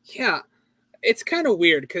 Yeah, it's kind of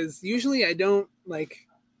weird because usually I don't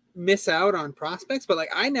miss out on prospects, but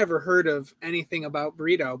I never heard of anything about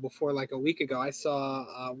Brito before a week ago. I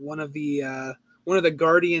saw one of the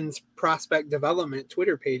Guardians prospect development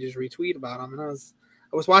Twitter pages retweet about him, and I was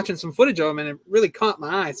watching some footage of him, and it really caught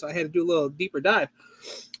my eye, so I had to do a little deeper dive.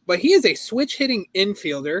 But he is a switch hitting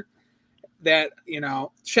infielder that,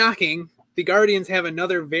 shocking. The Guardians have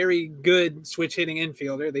another very good switch hitting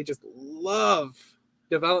infielder. They just love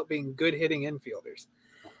developing good hitting infielders.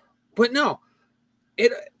 But no,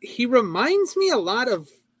 he reminds me a lot of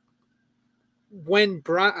when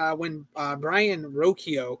Brian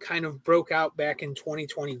Rocchio kind of broke out back in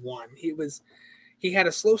 2021. He had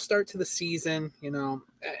a slow start to the season.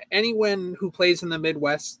 Anyone who plays in the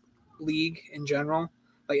Midwest League in general,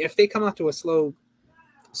 if they come out to a slow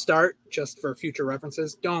start, just for future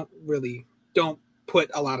references, don't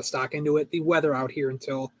put a lot of stock into it. The weather out here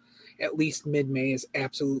until at least mid-May is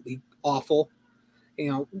absolutely awful.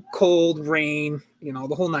 Cold, rain,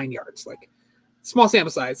 the whole 9 yards. Small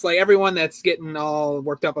sample size. Everyone that's getting all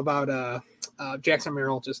worked up about Jackson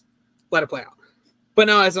Merrill, just let it play out. But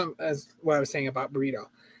now, as what I was saying about Brito,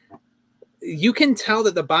 you can tell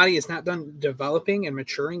that the body is not done developing and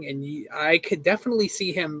maturing, and I could definitely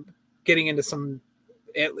see him getting into some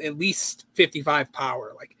at least 55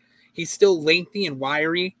 power. He's still lengthy and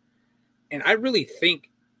wiry, and I really think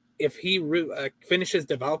if he finishes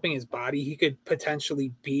developing his body, he could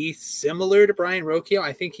potentially be similar to Brian Rocchio.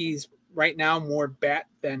 I think he's right now more bat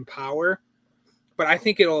than power, but I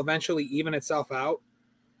think it'll eventually even itself out.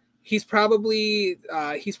 He's probably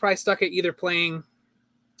stuck at either playing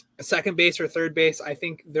a second base or third base. I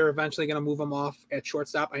think they're eventually going to move him off at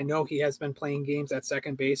shortstop. I know he has been playing games at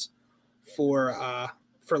second base for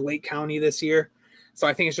Lake County this year, so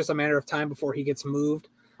I think it's just a matter of time before he gets moved.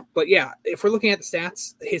 But yeah, if we're looking at the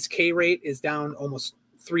stats, his K rate is down almost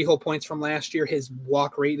 3 whole points from last year. His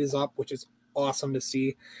walk rate is up, which is awesome to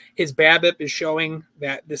see. His BABIP is showing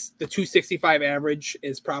that the 265 average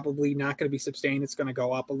is probably not going to be sustained. It's going to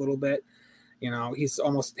go up a little bit. He's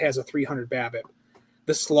almost has a 300 BABIP.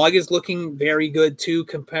 The slug is looking very good too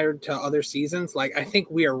compared to other seasons. I think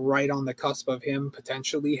we are right on the cusp of him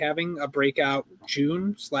potentially having a breakout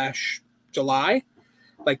June/July.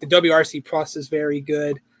 The WRC plus is very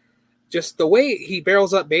good. Just the way he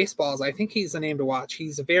barrels up baseballs, I think he's the name to watch.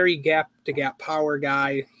 He's a very gap-to-gap power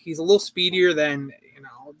guy. He's a little speedier than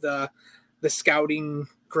the scouting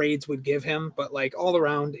grades would give him, but all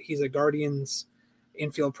around, he's a Guardians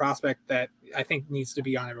infield prospect that I think needs to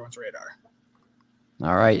be on everyone's radar.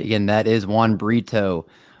 All right, again, that is Juan Brito.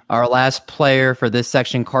 Our last player for this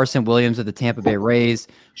section, Carson Williams of the Tampa Bay Rays,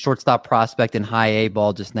 shortstop prospect in high A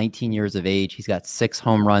ball, just 19 years of age. He's got 6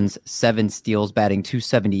 home runs, 7 steals, batting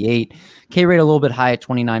 .278. K rate a little bit high at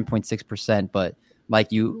 29.6%, but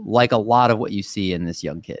Mike, you like a lot of what you see in this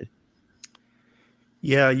young kid.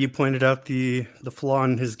 Yeah, you pointed out the flaw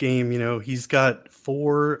in his game. He's got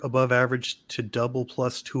 4 above average to double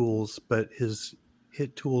plus tools, but his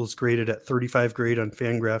hit tool is graded at 35 grade on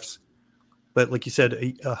Fangraphs. But like you said,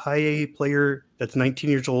 a high A player that's 19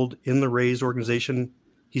 years old in the Rays organization.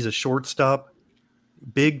 He's a shortstop,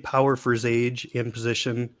 big power for his age and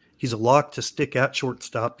position. He's a lock to stick at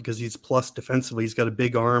shortstop because he's plus defensively. He's got a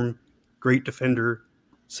big arm, great defender.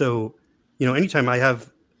 So, anytime I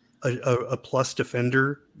have a plus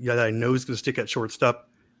defender that I know is going to stick at shortstop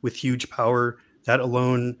with huge power, that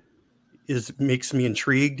alone makes me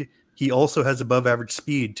intrigued. He also has above average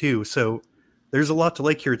speed too. So there's a lot to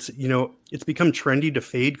like here. It's become trendy to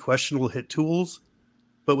fade questionable hit tools,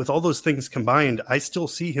 but with all those things combined, I still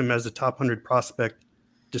see him as a top 100 prospect,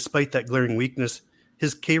 despite that glaring weakness.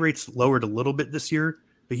 His K rate's lowered a little bit this year,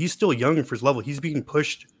 but he's still young for his level. He's being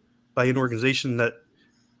pushed by an organization that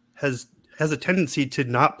has a tendency to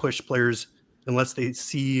not push players unless they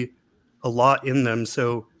see a lot in them.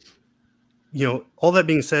 So, all that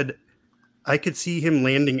being said, I could see him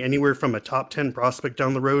landing anywhere from a top 10 prospect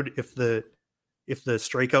down the road if the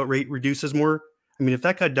strikeout rate reduces more. I mean, if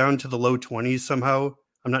that got down to the low 20s somehow,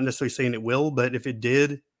 I'm not necessarily saying it will, but if it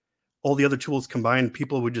did, all the other tools combined,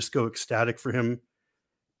 people would just go ecstatic for him.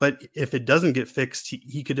 But if it doesn't get fixed,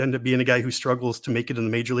 he could end up being a guy who struggles to make it in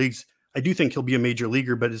the major leagues. I do think he'll be a major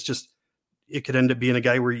leaguer, but it could end up being a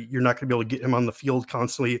guy where you're not going to be able to get him on the field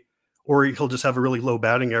constantly, or he'll just have a really low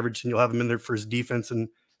batting average and you'll have him in there for his defense and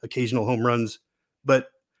occasional home runs. But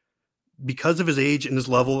because of his age and his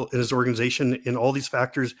level and his organization and all these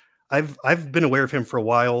factors, I've been aware of him for a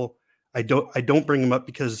while. I don't bring him up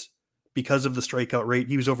because of the strikeout rate.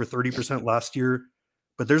 He was over 30% last year,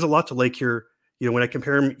 but there's a lot to like here. When I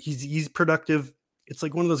compare him, he's productive. It's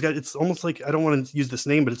like one of those guys. It's almost like, I don't want to use this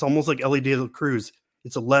name, but it's almost like Ellie De La Cruz.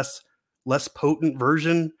 It's a less potent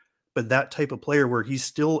version, but that type of player where he's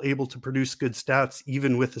still able to produce good stats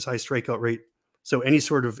even with his high strikeout rate. So any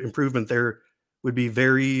sort of improvement there would be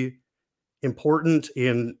very important,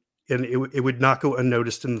 and it would not go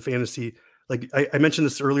unnoticed in the fantasy. Like I mentioned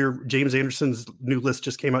this earlier, James Anderson's new list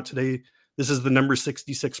just came out today. This is the number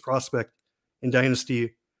 66 prospect in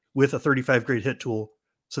Dynasty with a 35 grade hit tool.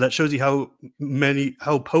 So that shows you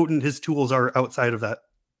how potent his tools are outside of that.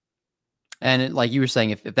 And like you were saying,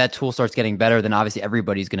 if that tool starts getting better, then obviously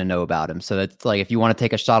everybody's going to know about him. So that's like, if you want to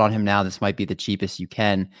take a shot on him now, this might be the cheapest you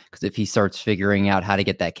can, because if he starts figuring out how to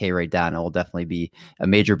get that K rate down, it will definitely be a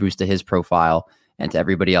major boost to his profile and to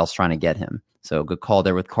everybody else trying to get him. So good call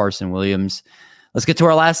there with Carson Williams. Let's get to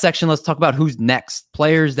our last section. Let's talk about who's next.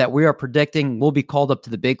 Players that we are predicting will be called up to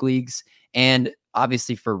the big leagues. And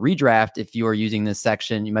obviously for redraft, if you are using this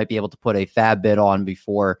section, you might be able to put a fab bid on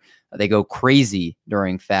before they go crazy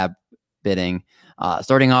during fab bidding.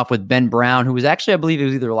 Starting off with Ben Brown, who was actually, I believe it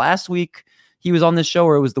was either last week he was on this show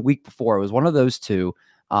or it was the week before. It was one of those two.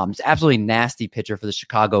 It's absolutely nasty pitcher for the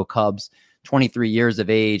Chicago Cubs. 23 years of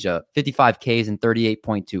age, 55 Ks in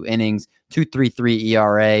 38.2 innings, 2.33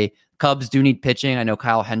 ERA. Cubs do need pitching. I know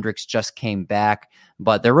Kyle Hendricks just came back,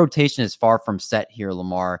 but their rotation is far from set here,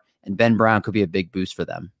 Lamar, and Ben Brown could be a big boost for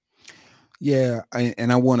them. Yeah, I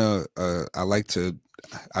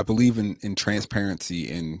believe in transparency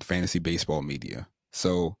in fantasy baseball media.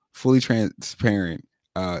 So fully transparent,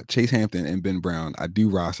 Chase Hampton and Ben Brown, I do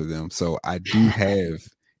roster them. So I do have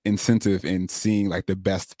incentive in seeing like the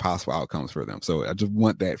best possible outcomes for them. So I just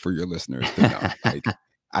want that for your listeners to know. Like,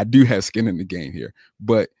 I do have skin in the game here.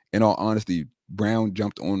 But in all honesty, Brown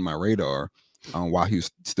jumped on my radar while he was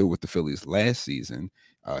still with the Phillies last season.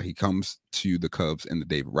 He comes to the Cubs in the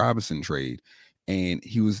David Robinson trade, and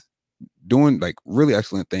he was doing like really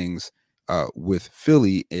excellent things with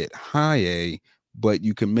Philly at high A, but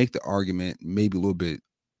you can make the argument maybe a little bit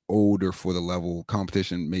older for the level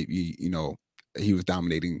competition. Maybe, he was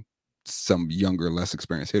dominating some younger, less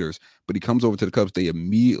experienced hitters, but he comes over to the Cubs. They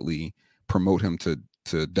immediately promote him to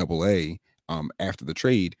Double A after the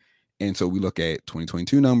trade. And so we look at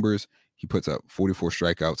 2022 numbers. He puts up 44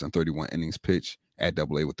 strikeouts and 31 innings pitched at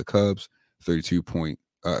Double A with the Cubs,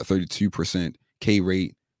 32% K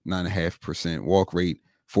rate, 9.5% walk rate,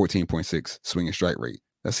 14.6 swing and strike rate.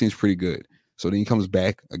 That seems pretty good. So then he comes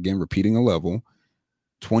back again, repeating a level,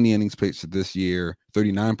 20 innings pitched this year,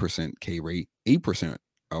 39% K rate, 8%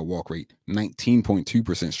 walk rate,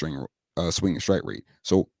 19.2% swing and strike rate.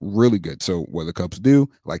 So really good. So what the Cubs do,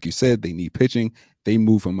 like you said, they need pitching. They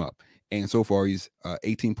move him up. And so far he's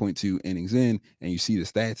 18.2 innings in, and you see the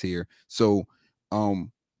stats here. So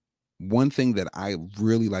one thing that I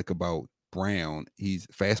really like about Brown, he's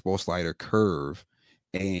fastball, slider, curve,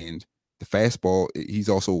 and the fastball, he's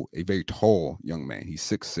also a very tall young man. He's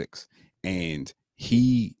 6'6", and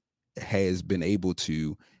he has been able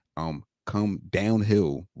to come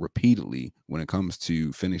downhill repeatedly when it comes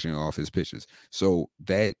to finishing off his pitches. So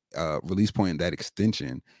that release point, that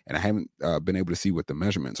extension, and I haven't been able to see what the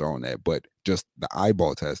measurements are on that, but just the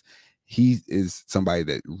eyeball test, he is somebody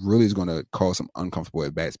that really is going to cause some uncomfortable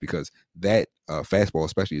at bats, because that fastball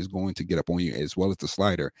especially is going to get up on you, as well as the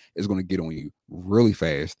slider is going to get on you really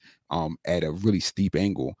fast at a really steep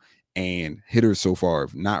angle. And hitters so far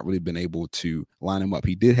have not really been able to line him up.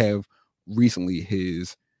 He did have recently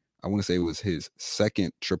I want to say it was his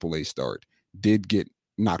second AAA start, did get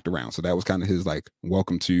knocked around. So that was kind of his like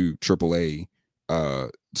welcome to AAA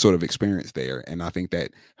sort of experience there. And I think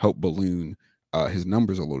that helped balloon his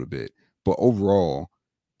numbers a little bit. But overall,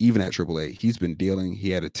 even at AAA, he's been dealing.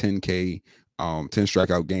 He had a 10K, 10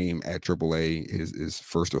 strikeout game at AAA, his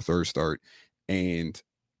first or third start. And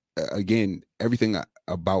again, everything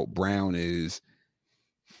about Brown is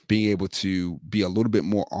being able to be a little bit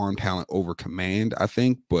more arm talent over command, I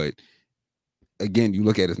think. But again, you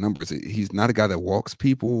look at his numbers, he's not a guy that walks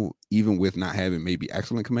people, even with not having maybe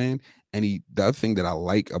excellent command. And the other thing that I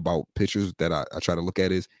like about pitchers that I try to look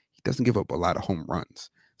at is he doesn't give up a lot of home runs.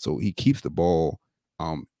 So he keeps the ball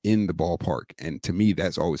in the ballpark. And to me,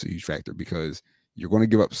 that's always a huge factor, because you're going to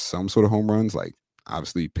give up some sort of home runs. Like,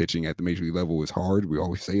 obviously pitching at the major league level is hard. We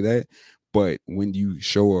always say that. But when you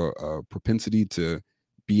show a propensity to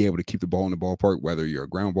be able to keep the ball in the ballpark, whether you're a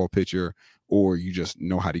ground ball pitcher or you just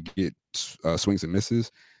know how to get swings and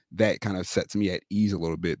misses, that kind of sets me at ease a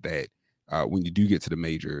little bit that when you do get to the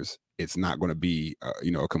majors, it's not going to be,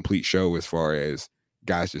 a complete show as far as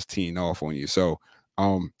guys just teeing off on you. So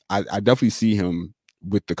I definitely see him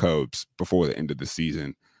with the Cubs before the end of the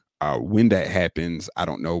season. When that happens, I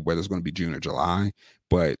don't know whether it's going to be June or July.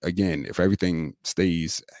 But again, if everything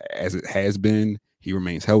stays as it has been, he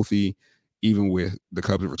remains healthy, even with the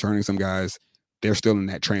Cubs returning some guys, they're still in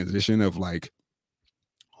that transition of like,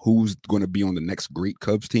 who's going to be on the next great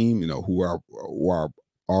Cubs team? Who are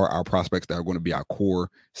our prospects that are going to be our core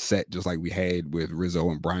set, just like we had with Rizzo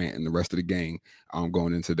and Bryant and the rest of the gang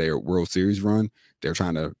going into their World Series run. They're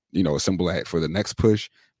trying to, assemble that for the next push.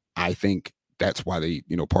 I think that's why they,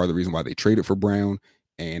 part of the reason why they traded for Brown.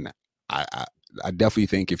 And I definitely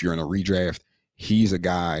think if you're in a redraft, he's a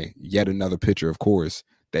guy, yet another pitcher, of course,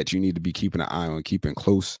 that you need to be keeping an eye on, keeping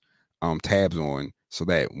close tabs on, so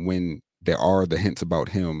that when there are the hints about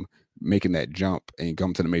him making that jump and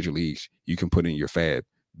come to the major leagues, you can put in your fab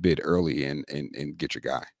bid early and get your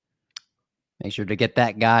guy. Make sure to get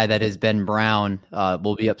that guy that is Ben Brown.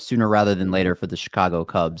 Will be up sooner rather than later for the Chicago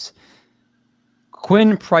Cubs.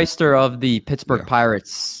 Quinn Priester of the Pittsburgh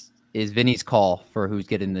Pirates is Vinny's call for who's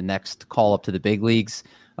getting the next call up to the big leagues.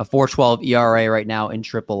 A 4.12 ERA right now in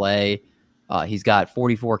AAA. He's got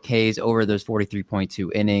 44 Ks over those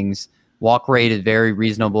 43.2 innings. Walk rate is very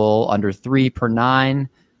reasonable, under 3 per 9.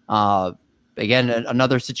 Again,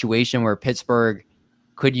 another situation where Pittsburgh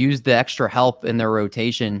could use the extra help in their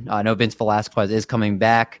rotation. I know Vince Velasquez is coming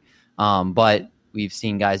back, but we've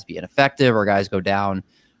seen guys be ineffective or guys go down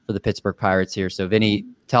for the Pittsburgh Pirates here. So, Vinny,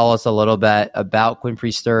 tell us a little bit about Quinn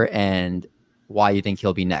Priester and why you think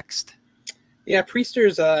he'll be next. Yeah,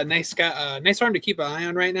 Priester's a nice guy, nice arm to keep an eye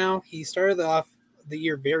on right now. He started off the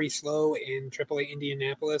year very slow in AAA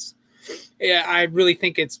Indianapolis. Yeah, I really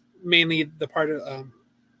think it's mainly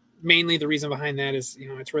mainly the reason behind that is,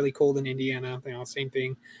 it's really cold in Indiana. Same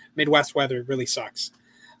thing. Midwest weather really sucks.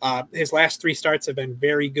 His last 3 starts have been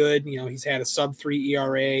very good. He's had a sub-3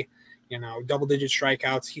 ERA, double-digit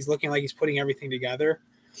strikeouts. He's looking like he's putting everything together.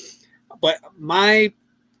 But my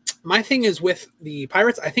thing is with the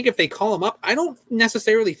Pirates, I think if they call him up, I don't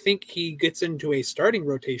necessarily think he gets into a starting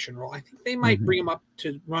rotation role. I think they might bring him up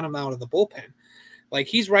to run him out of the bullpen. Like,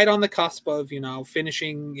 he's right on the cusp of,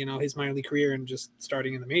 finishing, his minor league career and just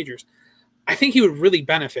starting in the majors. I think he would really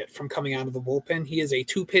benefit from coming out of the bullpen. He is a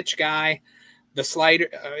 2-pitch guy. The slider,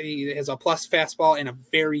 he has a plus fastball and a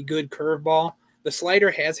very good curveball. The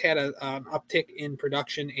slider has had an uptick in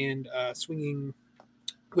production and swinging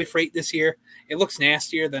whiff rate this year. It looks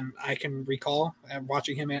nastier than I can recall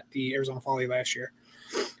watching him at the Arizona Fall last year.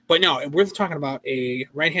 But no, we're talking about a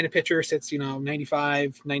right-handed pitcher, sits,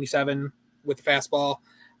 95, 97 with the fastball,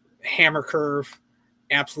 hammer curve,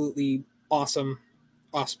 absolutely awesome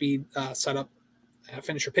off-speed setup,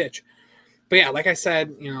 finisher pitch. But yeah, like I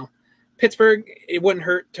said, Pittsburgh, it wouldn't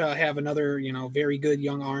hurt to have another, very good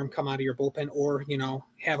young arm come out of your bullpen, or,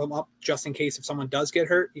 have them up just in case if someone does get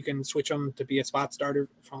hurt, you can switch them to be a spot starter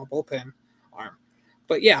from a bullpen arm.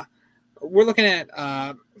 But yeah, we're looking at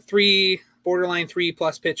borderline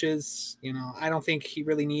 3+ pitches. I don't think he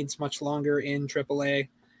really needs much longer in AAA.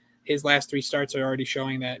 His last 3 starts are already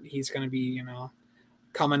showing that he's going to be,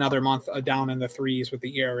 come another month down in the 3s with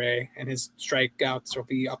the ERA, and his strikeouts will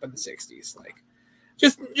be up in the 60s. Like,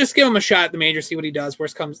 just give him a shot at the major, see what he does.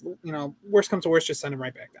 Worst comes to worst, just send him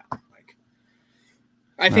right back down. Like,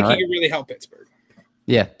 I think he could really help Pittsburgh.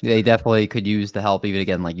 Yeah, they definitely could use the help, even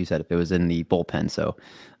again, like you said, if it was in the bullpen. So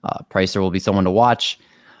Priester will be someone to watch.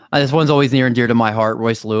 This one's always near and dear to my heart.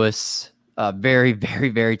 Royce Lewis, a very, very,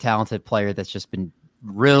 very talented player that's just been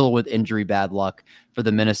riddled with injury bad luck for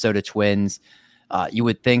the Minnesota Twins. You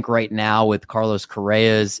would think right now with Carlos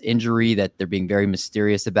Correa's injury that they're being very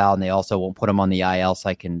mysterious about, and they also won't put him on the IL so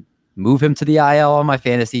I can move him to the IL on my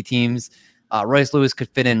fantasy teams. Royce Lewis could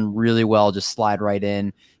fit in really well, just slide right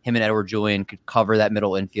in. Him and Edward Julian could cover that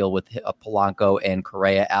middle infield with Polanco and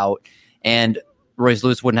Correa out. And Royce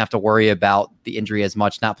Lewis wouldn't have to worry about the injury as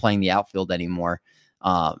much, not playing the outfield anymore.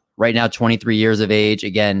 Right now, 23 years of age,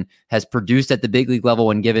 again, has produced at the big league level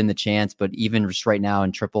when given the chance, but even just right now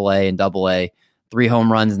in AAA and AA, 3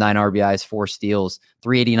 home runs, 9 RBIs, 4 steals,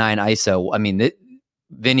 389 ISO. I mean,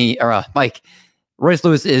 Mike, Royce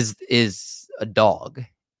Lewis is a dog,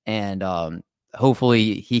 and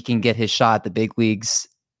hopefully he can get his shot at the big leagues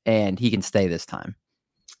and he can stay this time.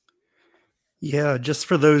 Yeah, just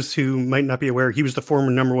for those who might not be aware, he was the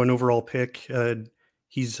former number 1 overall pick.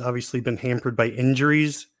 He's obviously been hampered by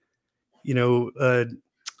injuries.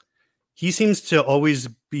 He seems to always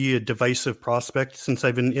be a divisive prospect. Since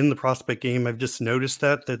I've been in the prospect game, I've just noticed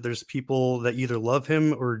that there's people that either love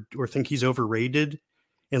him or think he's overrated.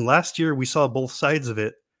 And last year we saw both sides of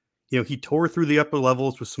it. He tore through the upper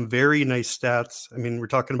levels with some very nice stats. I mean, we're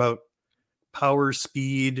talking about power,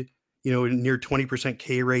 speed, near 20%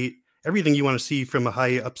 K rate, everything you want to see from a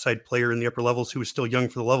high upside player in the upper levels who is still young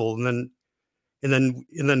for the level. And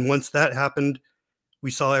then once that happened,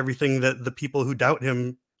 we saw everything that the people who doubt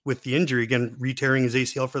him with the injury, again, re-tearing his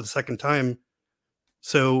ACL for the second time.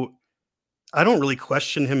 So I don't really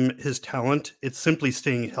question his talent. It's simply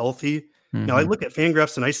staying healthy. Mm-hmm. Now I look at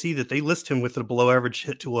Fangraphs and I see that they list him with a below average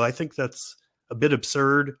hit tool. I think that's a bit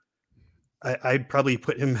absurd. I'd probably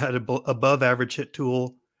put him at above average hit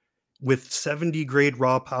tool with 70 grade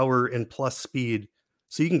raw power and plus speed.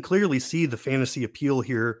 So you can clearly see the fantasy appeal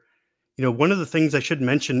here. One of the things I should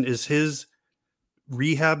mention is his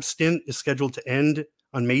rehab stint is scheduled to end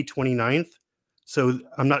on May 29th. So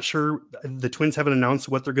I'm not sure, the Twins haven't announced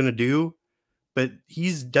what they're going to do, but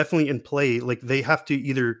he's definitely in play. Like they have to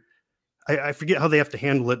either, I forget how they have to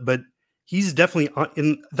handle it, but he's definitely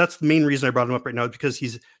in. That's the main reason I brought him up right now, because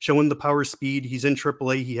he's showing the power, speed. He's in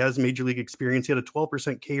AAA. He has major league experience. He had a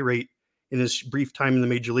 12% K rate in his brief time in the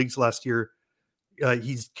major leagues last year.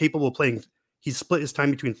 He's capable of playing. He's split his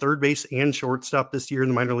time between third base and shortstop this year in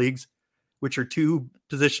the minor leagues, which are 2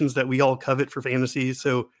 positions that we all covet for fantasy.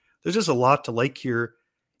 So there's just a lot to like here,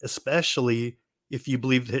 especially if you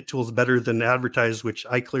believe the hit tool is better than advertised, which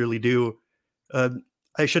I clearly do.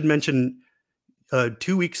 I should mention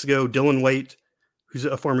 2 weeks ago, Dylan White, who's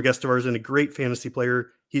a former guest of ours and a great fantasy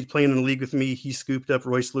player, he's playing in the league with me. He scooped up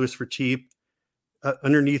Royce Lewis for cheap.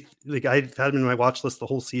 Underneath, I've had him in my watch list the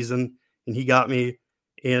whole season, and he got me.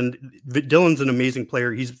 And Dylan's an amazing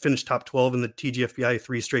player. He's finished top 12 in the TGFBI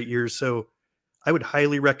 3 straight years. So I would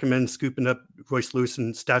highly recommend scooping up Royce Lewis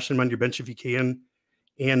and stashing him on your bench if you can.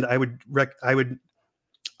 And I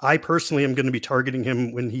personally am going to be targeting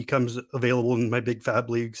him when he comes available in my big fab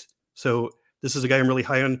leagues. So this is a guy I'm really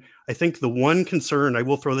high on. I think the one concern, I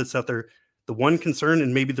will throw this out there, the one concern,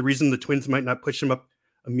 and maybe the reason the Twins might not push him up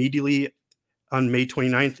immediately on May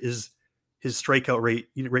 29th, is his strikeout rate.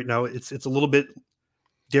 Right now, it's a little bit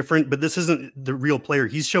different, but this isn't the real player.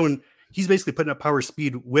 He's basically putting up power,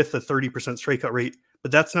 speed with a 30% strikeout rate,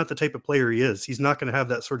 but that's not the type of player he is. He's not going to have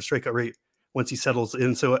that sort of strikeout rate once he settles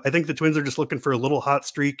in. So I think the Twins are just looking for a little hot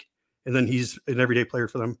streak, and then he's an everyday player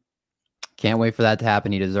for them. Can't wait for that to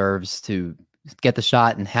happen. He deserves to get the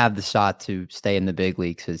shot and have the shot to stay in the big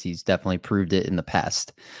leagues, because he's definitely proved it in the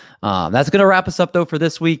past. That's going to wrap us up though for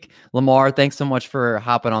this week. Lamar, thanks so much for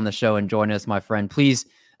hopping on the show and joining us, my friend. Please,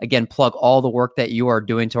 again, plug all the work that you are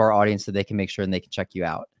doing to our audience so they can make sure and they can check you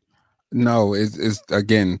out. No, it's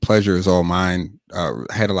again, pleasure is all mine.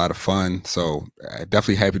 Had a lot of fun, so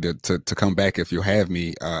definitely happy to come back if you have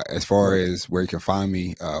me. As far as where you can find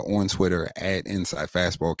me, on Twitter at Inside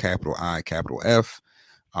Fastball, capital I, capital F.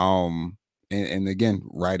 And again,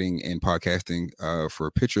 writing and podcasting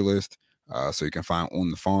for Pitcher List. So you can find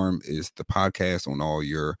On the Farm is the podcast on all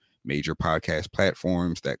your major podcast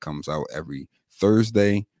platforms. That comes out every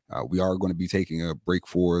Thursday. We are going to be taking a break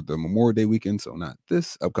for the Memorial Day weekend, so not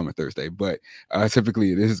this upcoming Thursday, but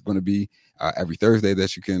typically it is going to be every Thursday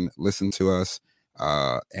that you can listen to us,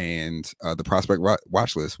 and the Prospect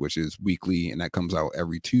Watch List, which is weekly, and that comes out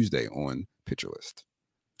every Tuesday on Pitcher List.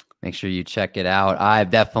 Make sure you check it out. I'm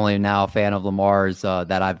definitely now a fan of Lamar's,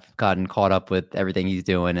 that I've gotten caught up with everything he's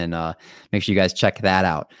doing, and make sure you guys check that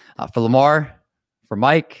out. For Lamar, for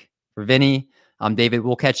Mike, for Vinny, I'm David.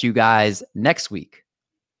 We'll catch you guys next week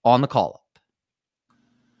on the call.